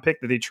second round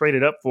pick that they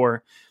traded up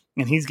for,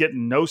 and he's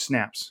getting no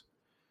snaps.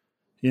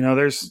 He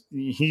has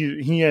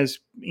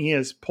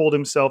pulled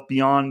himself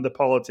beyond the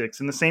politics.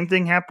 And the same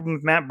thing happened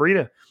with Matt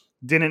Breida.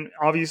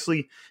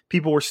 Obviously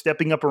people were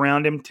stepping up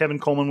around him. Tevin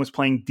Coleman was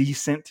playing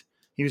decent.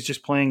 He was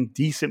just playing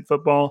decent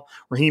football.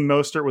 Raheem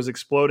Mostert was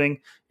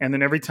exploding. And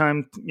then every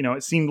time,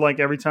 it seemed like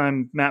every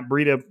time Matt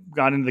Breida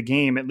got into the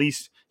game, at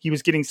least he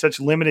was getting such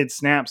limited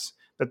snaps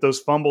that those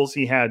fumbles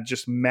he had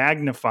just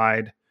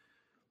magnified,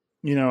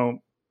 kind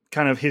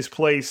of his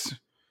place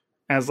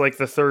as like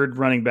the third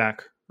running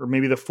back or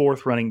maybe the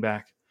fourth running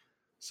back.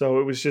 So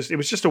it was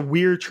just a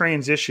weird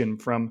transition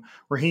from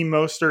Raheem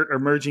Mostert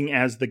emerging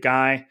as the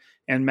guy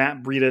and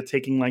Matt Breida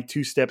taking like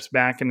 2 steps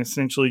back and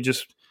essentially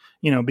just,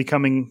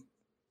 becoming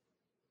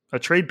a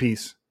trade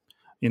piece,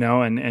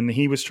 and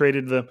he was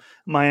traded to the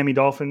Miami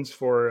Dolphins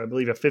for, I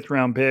believe, a 5th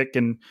round pick.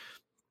 And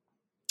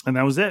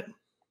that was it,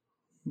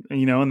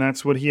 and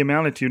that's what he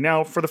amounted to.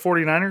 Now for the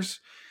 49ers,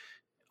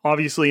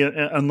 obviously,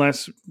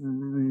 unless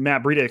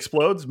Matt Breida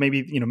explodes,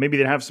 maybe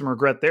they'd have some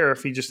regret there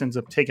if he just ends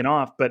up taking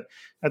off. But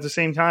at the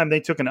same time, they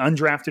took an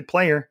undrafted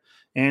player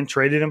and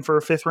traded him for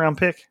a 5th round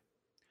pick.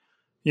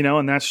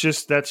 And that's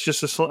just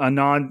a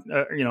nod,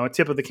 a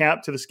tip of the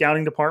cap to the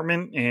scouting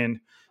department and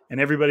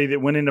everybody that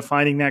went into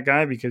finding that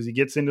guy, because he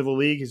gets into the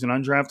league. He's an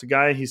undrafted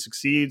guy. He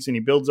succeeds and he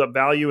builds up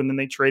value. And then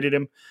they traded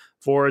him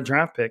for a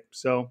draft pick.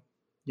 So,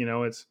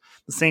 it's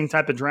the same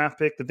type of draft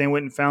pick that they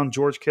went and found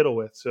George Kittle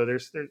with. So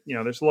there's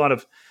a lot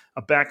of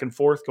a back and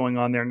forth going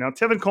on there. Now,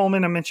 Tevin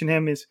Coleman, I mentioned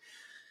him,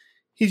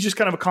 he's just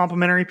kind of a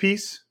complimentary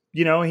piece.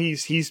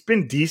 He's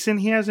been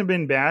decent. He hasn't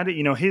been bad.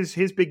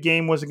 His big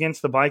game was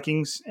against the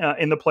Vikings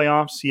in the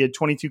playoffs. He had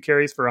 22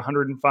 carries for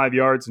 105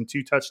 yards and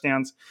 2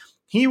 touchdowns.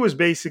 He was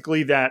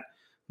basically the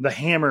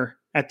hammer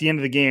at the end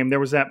of the game. There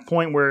was that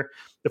point where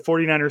the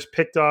 49ers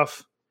picked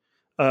off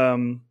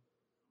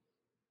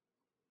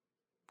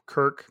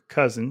Kirk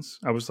Cousins.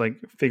 I was like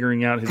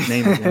figuring out his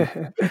name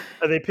again.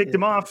 They picked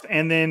him off,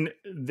 and then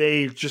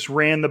they just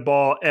ran the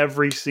ball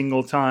every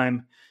single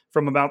time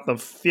from about the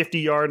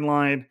 50-yard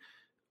line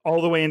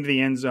all the way into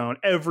the end zone.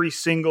 Every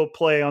single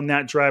play on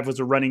that drive was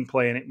a running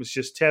play, and it was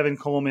just Tevin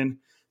Coleman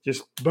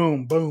just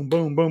boom, boom,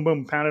 boom, boom,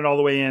 boom, pounded all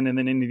the way in and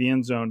then into the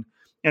end zone.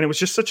 And it was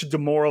just such a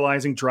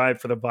demoralizing drive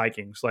for the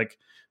Vikings. Like,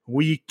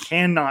 we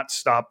cannot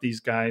stop these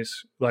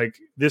guys. Like,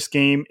 this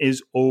game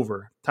is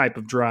over type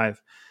of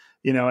drive,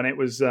 and it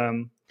was,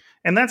 and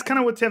that's kind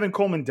of what Tevin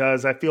Coleman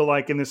does. I feel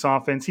like in this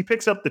offense, he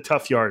picks up the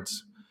tough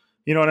yards.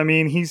 You know what I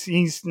mean?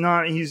 He's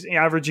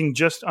averaging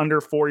just under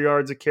 4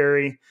 yards a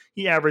carry.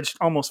 He averaged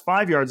almost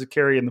 5 yards a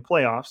carry in the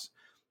playoffs.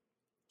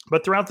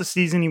 But throughout the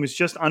season, he was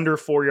just under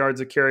 4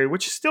 yards a carry,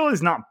 which still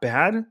is not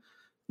bad.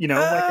 Like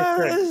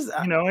I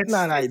said, it's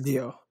not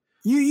ideal.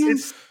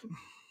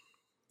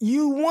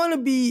 You want to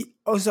be,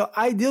 so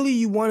ideally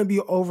you want to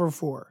be over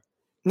 4.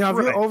 Now,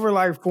 if you're over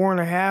like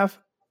 4.5,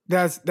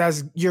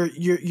 that's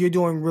you're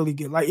doing really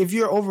good. Like, if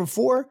you're over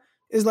 4,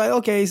 it's like,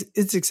 okay,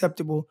 it's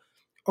acceptable.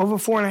 Over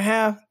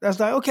 4.5, that's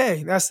like,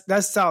 okay,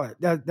 that's solid.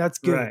 That's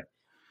good. Right.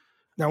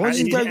 Now,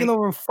 once you're taking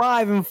over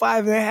 5 and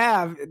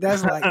 5.5,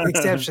 that's like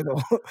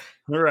exceptional.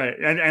 Right.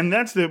 And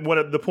that's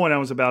the point I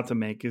was about to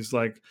make is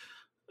like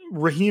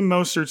Raheem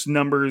Mostert's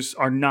numbers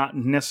are not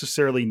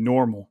necessarily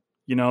normal.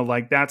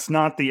 Like that's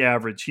not the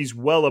average. He's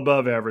well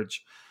above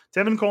average.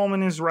 Tevin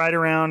Coleman is right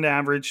around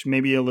average,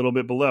 maybe a little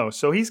bit below.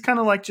 So he's kind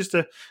of like just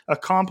a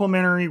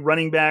complimentary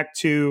running back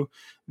to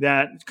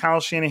that Kyle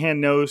Shanahan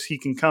knows he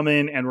can come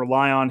in and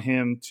rely on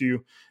him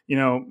to,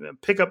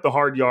 pick up the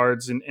hard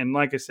yards. And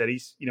like I said, he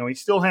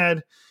still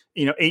had,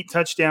 8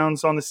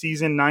 touchdowns on the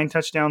season, 9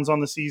 touchdowns on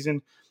the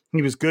season.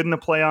 He was good in the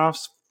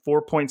playoffs,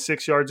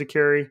 4.6 yards a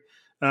carry.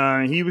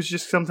 He was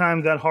just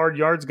sometimes that hard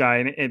yards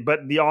guy.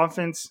 But the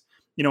offense,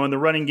 in the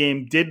running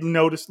game did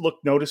look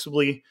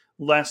noticeably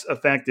less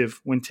effective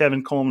when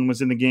Tevin Coleman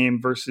was in the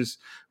game versus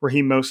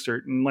Raheem Mostert.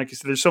 And like I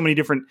said, there's so many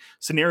different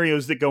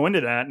scenarios that go into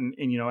that and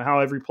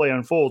how every play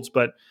unfolds.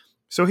 But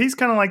so he's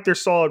kind of like their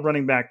solid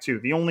running back too.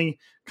 The only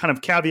kind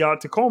of caveat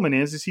to Coleman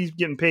is he's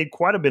getting paid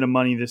quite a bit of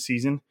money this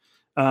season.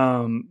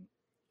 And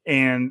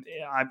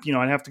I'd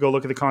have to go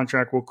look at the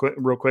contract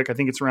real quick. I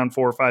think it's around $4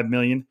 or $5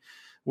 million,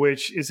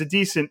 which is a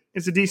decent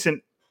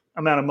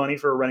amount of money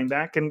for a running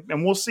back. And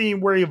we'll see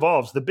where he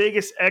evolves. The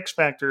biggest X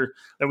factor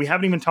that we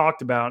haven't even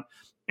talked about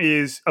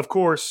is, of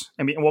course,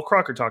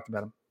 Crocker talked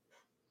about him.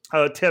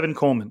 Tevin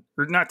Coleman,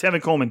 or not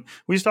Tevin Coleman.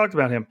 We just talked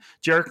about him.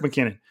 Jerick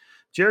McKinnon.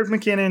 Jerick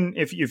McKinnon,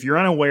 if you're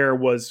unaware,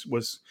 was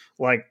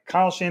like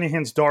Kyle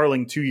Shanahan's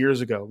darling 2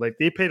 years ago. Like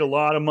they paid a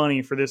lot of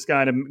money for this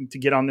guy to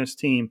get on this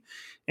team.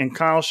 And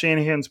Kyle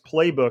Shanahan's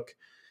playbook,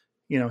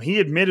 he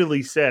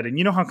admittedly said, and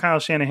you know how Kyle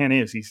Shanahan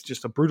is, he's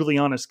just a brutally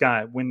honest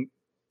guy. When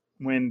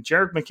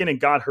Jerick McKinnon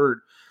got hurt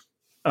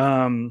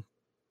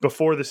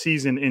before the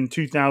season in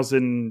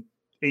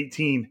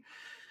 2018,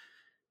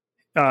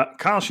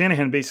 Kyle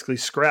Shanahan basically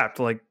scrapped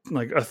like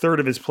a third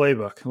of his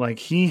playbook. Like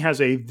he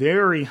has a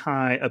very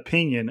high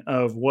opinion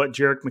of what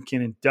Jerick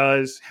McKinnon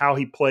does, how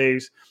he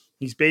plays.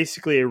 He's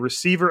basically a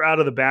receiver out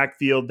of the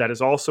backfield that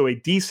is also a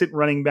decent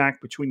running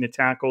back between the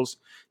tackles.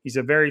 He's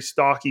a very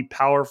stocky,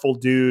 powerful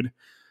dude.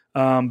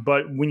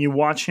 But when you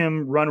watch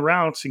him run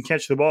routes and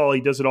catch the ball,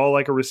 he does it all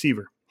like a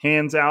receiver.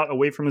 Hands out,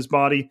 away from his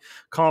body,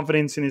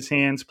 confidence in his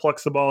hands,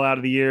 plucks the ball out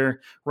of the air,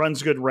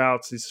 runs good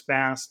routes, is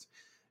fast.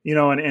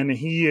 And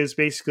he is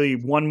basically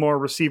one more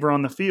receiver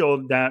on the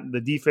field that the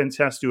defense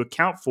has to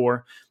account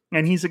for.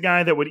 And he's a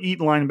guy that would eat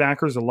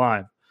linebackers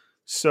alive.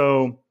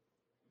 So,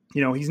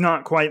 he's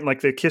not quite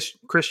like the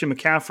Christian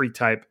McCaffrey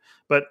type,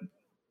 but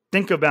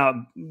think about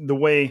the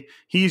way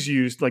he's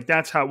used. Like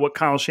that's what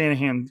Kyle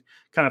Shanahan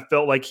kind of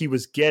felt like he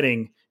was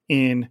getting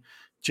in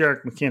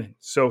Jerick McKinnon.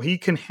 So he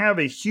can have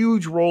a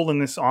huge role in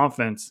this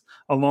offense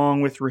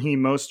along with Raheem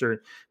Mostert.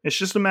 It's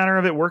just a matter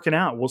of it working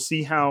out. We'll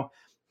see how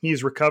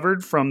he's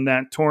recovered from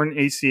that torn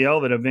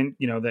ACL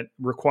that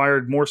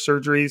required more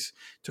surgeries.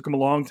 Took him a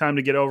long time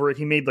to get over it.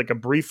 He made like a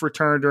brief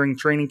return during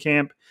training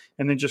camp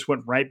and then just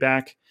went right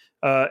back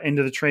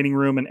into the training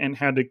room and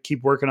had to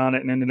keep working on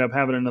it and ended up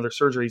having another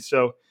surgery.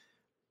 So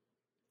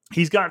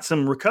he's got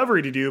some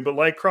recovery to do, but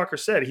like Crocker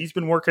said, he's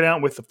been working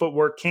out with the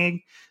Footwork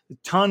King.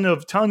 Tons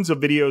of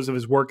videos of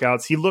his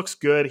workouts. He looks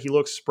good. He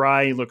looks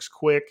spry. He looks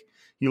quick.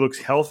 He looks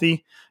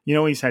healthy.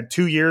 He's had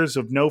 2 years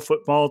of no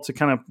football to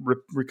kind of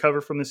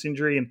recover from this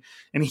injury.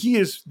 And he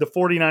is the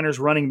 49ers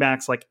running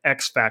backs like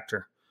X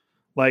factor.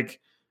 Like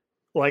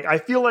I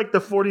feel like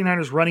the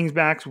 49ers running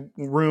backs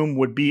room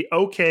would be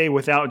okay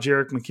without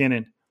Jerick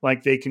McKinnon.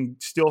 Like they can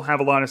still have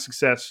a lot of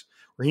success.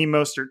 Raheem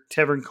Mostert,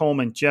 Tevin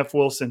Coleman, Jeff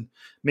Wilson,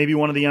 maybe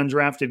one of the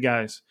undrafted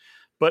guys.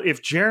 But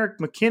if Jerick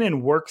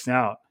McKinnon works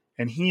out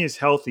and he is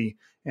healthy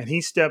and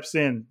he steps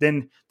in,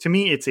 then to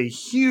me it's a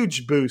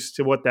huge boost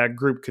to what that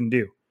group can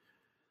do.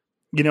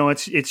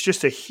 It's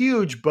just a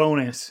huge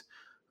bonus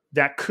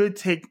that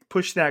could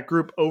push that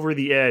group over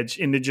the edge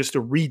into just a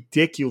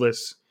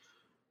ridiculous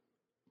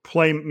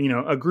play,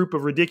 a group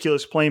of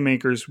ridiculous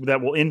playmakers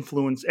that will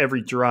influence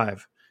every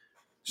drive.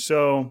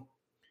 So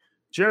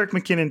Jerick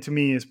McKinnon to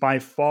me is by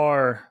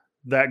far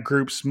that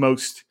group's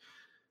most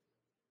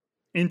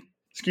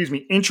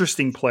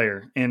interesting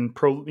player and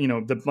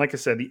like I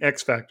said, the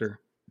X factor.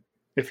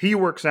 If he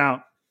works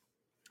out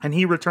and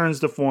he returns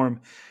to form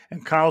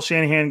and Kyle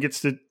Shanahan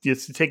gets to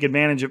take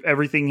advantage of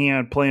everything he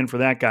had playing for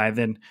that guy,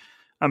 then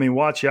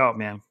watch out,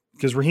 man,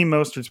 because Raheem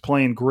Mostert's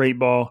playing great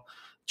ball.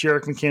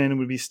 Jerick McKinnon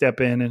would be step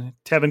in, and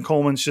Tevin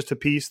Coleman's just a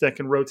piece that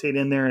can rotate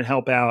in there and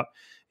help out.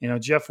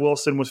 Jeff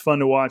Wilson was fun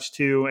to watch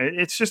too.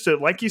 It's just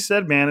like you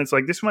said, man, it's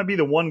like this might be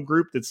the one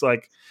group that's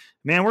like,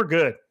 man, we're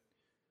good.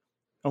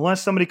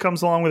 Unless somebody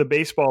comes along with a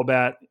baseball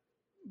bat,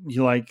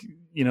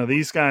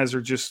 these guys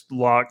are just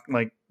locked.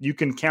 Like you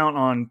can count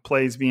on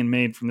plays being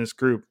made from this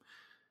group.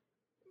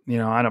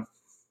 What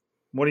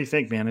do you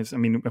think, man?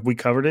 Have we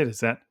covered it? Is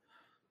that?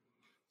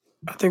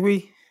 I think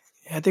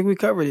we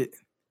covered it.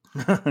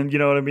 You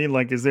know what I mean?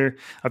 Like,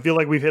 I feel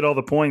like we've hit all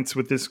the points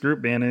with this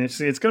group, man, and it's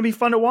going to be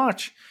fun to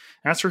watch.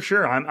 That's for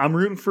sure. I'm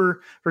rooting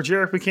for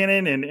Jerick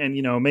McKinnon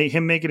and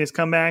him making his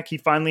comeback. He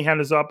finally had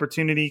his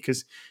opportunity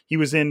because he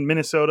was in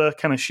Minnesota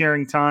kind of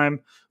sharing time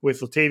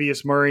with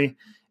Latavius Murray,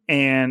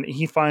 and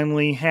he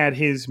finally had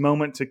his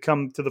moment to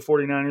come to the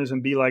 49ers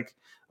and be like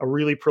a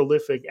really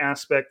prolific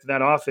aspect of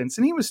that offense.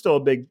 And he was still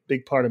a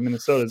big part of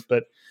Minnesota's,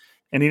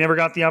 and he never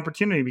got the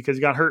opportunity because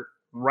he got hurt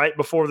right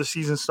before the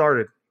season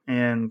started.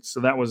 And so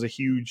that was a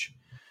huge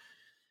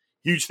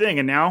thing.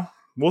 And now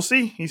we'll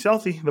see. He's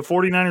healthy. The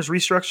 49ers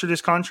restructured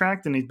his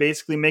contract, and he's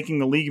basically making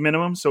the league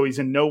minimum, so he's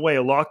in no way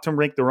a lock to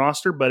make the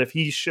roster. But if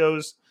he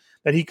shows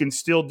that he can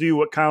still do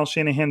what Kyle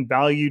Shanahan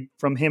valued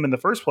from him in the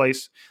first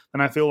place,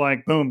 then I feel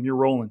like, boom, you're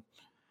rolling.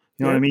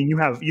 You know what I mean?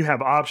 You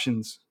have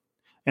options.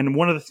 And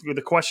one of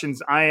the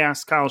questions I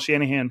asked Kyle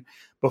Shanahan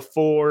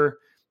before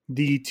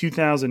the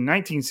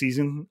 2019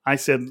 season, I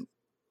said,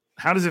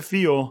 how does it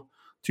feel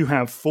to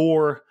have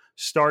 4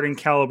 starting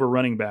caliber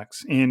running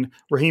backs in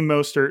Raheem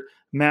Mostert,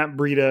 Matt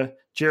Breida,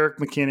 Jerick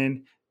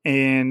McKinnon,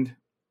 and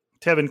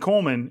Tevin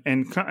Coleman?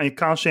 And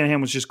Kyle Shanahan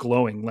was just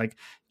glowing. Like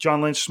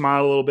John Lynch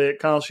smiled a little bit.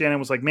 Kyle Shanahan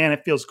was like, man,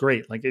 it feels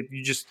great. Like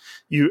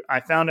I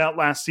found out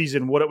last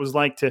season what it was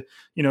like to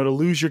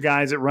lose your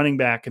guys at running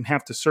back and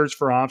have to search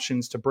for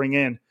options to bring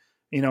in.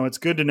 It's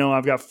good to know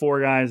I've got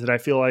 4 guys that I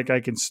feel like I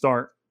can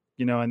start,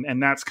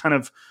 and that's kind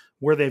of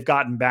where they've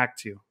gotten back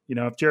to.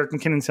 If Jerick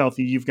McKinnon's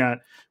healthy, you've got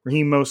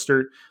Raheem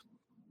Mostert,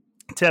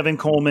 Tevin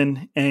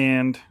Coleman,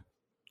 and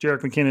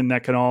Jerick McKinnon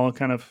that can all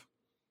kind of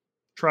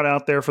trot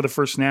out there for the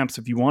first snaps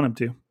if you want him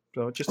to.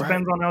 So it just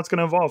depends on how it's going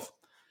to evolve.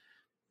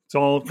 It's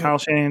all Kyle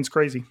Shanahan's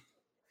crazy.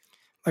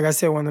 Like I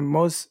said,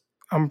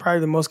 I'm probably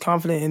the most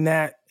confident in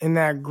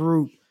that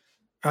group.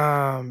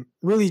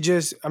 Really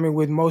just,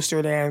 with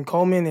Mostert and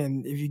Coleman,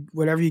 and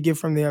whatever you get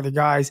from the other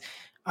guys,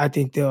 I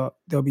think they'll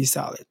be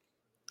solid.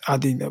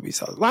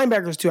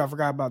 Linebackers too. I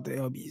forgot about the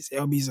LBs.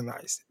 LBs are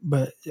nice,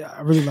 but yeah,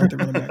 I really like the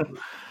running back group.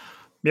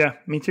 Yeah,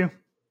 me too.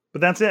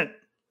 But that's it.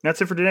 That's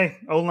it for today.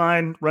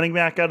 O-line, running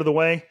back out of the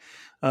way.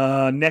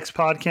 Next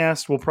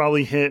podcast, we'll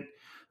probably hit,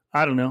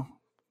 I don't know,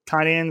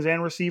 tight ends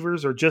and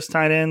receivers, or just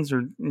tight ends,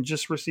 or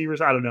just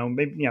receivers. I don't know.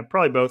 Maybe, yeah,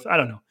 probably both. I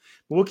don't know.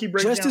 But we'll keep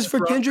breaking justice for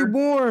Kendrick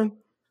Bourne.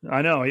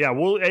 I know. Yeah.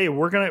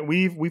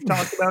 We've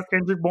talked about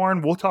Kendrick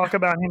Bourne. We'll talk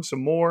about him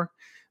some more.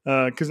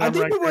 Because I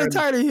think people are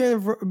tired of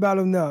hearing about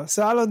him now,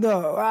 so I don't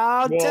know.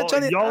 I'll touch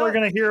on it. Y'all are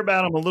going to hear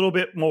about him a little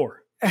bit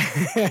more.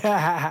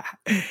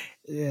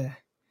 Yeah.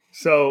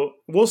 So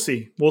we'll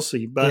see.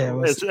 But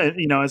as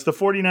the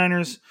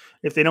 49ers,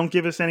 if they don't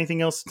give us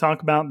anything else to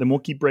talk about, then we'll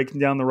keep breaking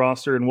down the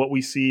roster and what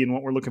we see and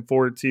what we're looking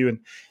forward to,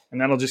 and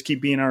that'll just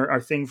keep being our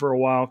thing for a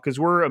while, because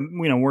we're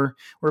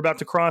about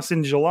to cross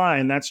in July,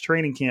 and that's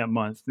training camp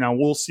month. Now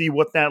we'll see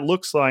what that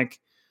looks like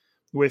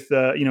with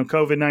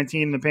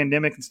COVID-19 and the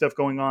pandemic and stuff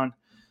going on.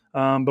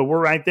 But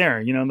we're right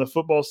there. The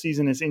football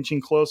season is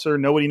inching closer.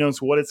 Nobody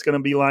knows what it's going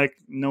to be like.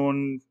 No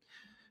one,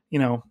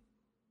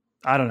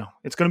 I don't know.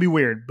 It's going to be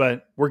weird,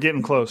 but we're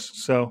getting close.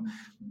 So,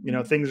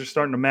 things are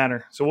starting to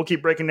matter. So we'll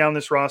keep breaking down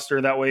this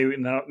roster. That way,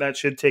 that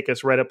should take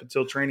us right up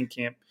until training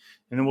camp,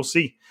 and then we'll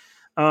see.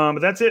 But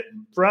that's it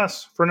for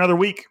us for another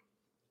week.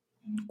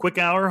 Quick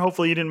hour.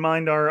 Hopefully you didn't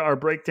mind our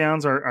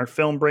breakdowns, our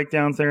film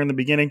breakdowns there in the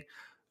beginning.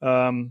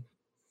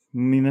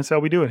 That's how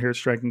we do it here at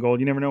Striking Gold.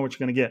 You never know what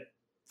you're going to get.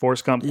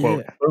 Forrest Gump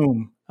quote. Yeah.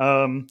 Boom.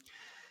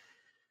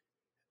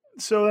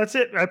 So that's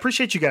it. I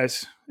appreciate you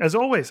guys. As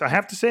always, I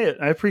have to say it.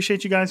 I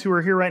appreciate you guys who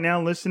are here right now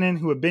listening,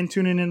 who have been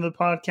tuning into the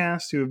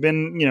podcast, who have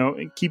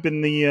been,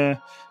 keeping the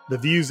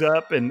views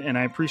up, and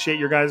I appreciate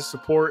your guys'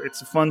 support.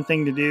 It's a fun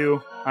thing to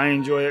do. I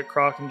enjoy it.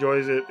 Croc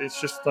enjoys it. It's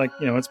just like,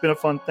 it's been a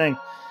fun thing,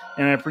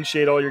 and I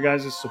appreciate all your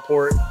guys'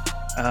 support.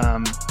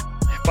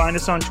 Find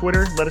us on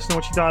Twitter. Let us know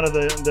what you thought of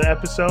the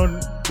episode. You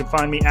can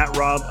find me at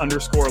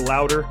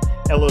Rob_Louder,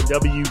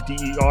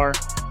 LOWDER,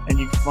 and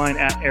you can find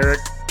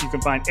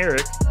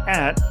Eric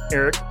at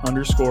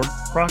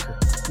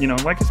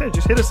Eric_Crocker. Like I said,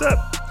 just hit us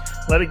up.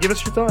 Give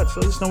us your thoughts.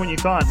 Let us know what you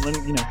thought. And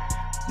then,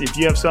 if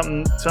you have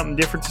something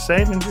different to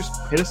say, then just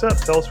hit us up.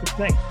 Tell us what you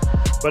think.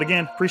 But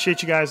again,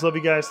 appreciate you guys. Love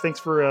you guys. Thanks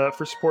for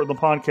supporting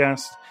the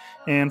podcast.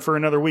 And for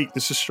another week,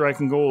 this is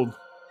Striking Gold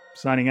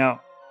signing out.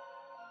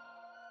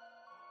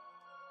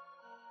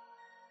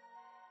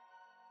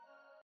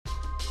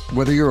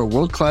 Whether you're a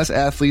world-class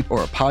athlete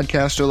or a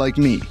podcaster like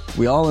me,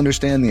 we all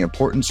understand the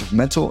importance of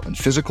mental and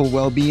physical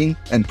well-being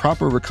and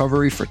proper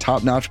recovery for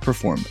top-notch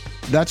performance.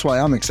 That's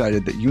why I'm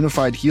excited that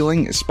Unified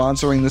Healing is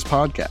sponsoring this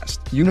podcast.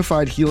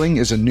 Unified Healing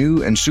is a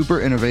new and super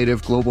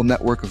innovative global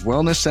network of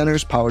wellness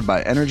centers powered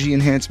by Energy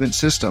Enhancement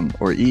System,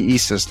 or EE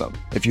System.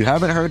 If you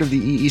haven't heard of the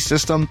EE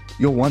System,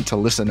 you'll want to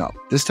listen up.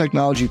 This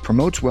technology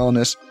promotes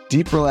wellness,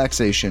 deep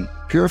relaxation,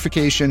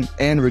 purification,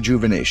 and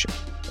rejuvenation.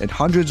 At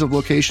hundreds of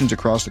locations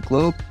across the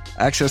globe,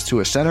 access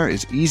to a center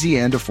is easy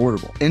and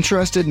affordable.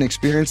 Interested in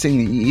experiencing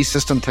the EE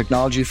System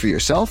technology for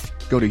yourself?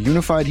 Go to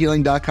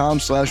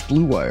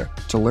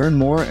unifiedhealing.com/bluewire to learn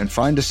more and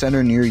find a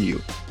center near you.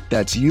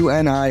 That's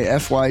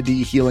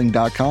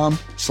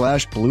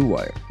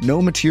unifydhealing.com/bluewire.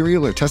 No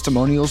material or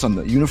testimonials on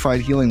the Unified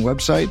Healing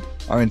website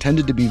are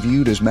intended to be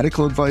viewed as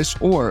medical advice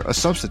or a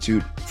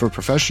substitute for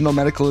professional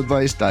medical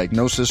advice,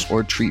 diagnosis,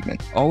 or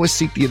treatment. Always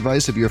seek the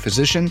advice of your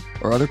physician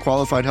or other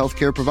qualified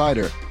healthcare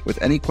provider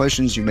with any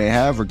questions you may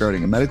have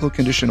regarding a medical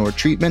condition or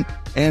treatment,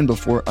 and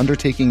before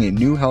undertaking a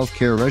new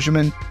healthcare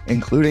regimen,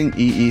 including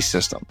EE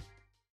System.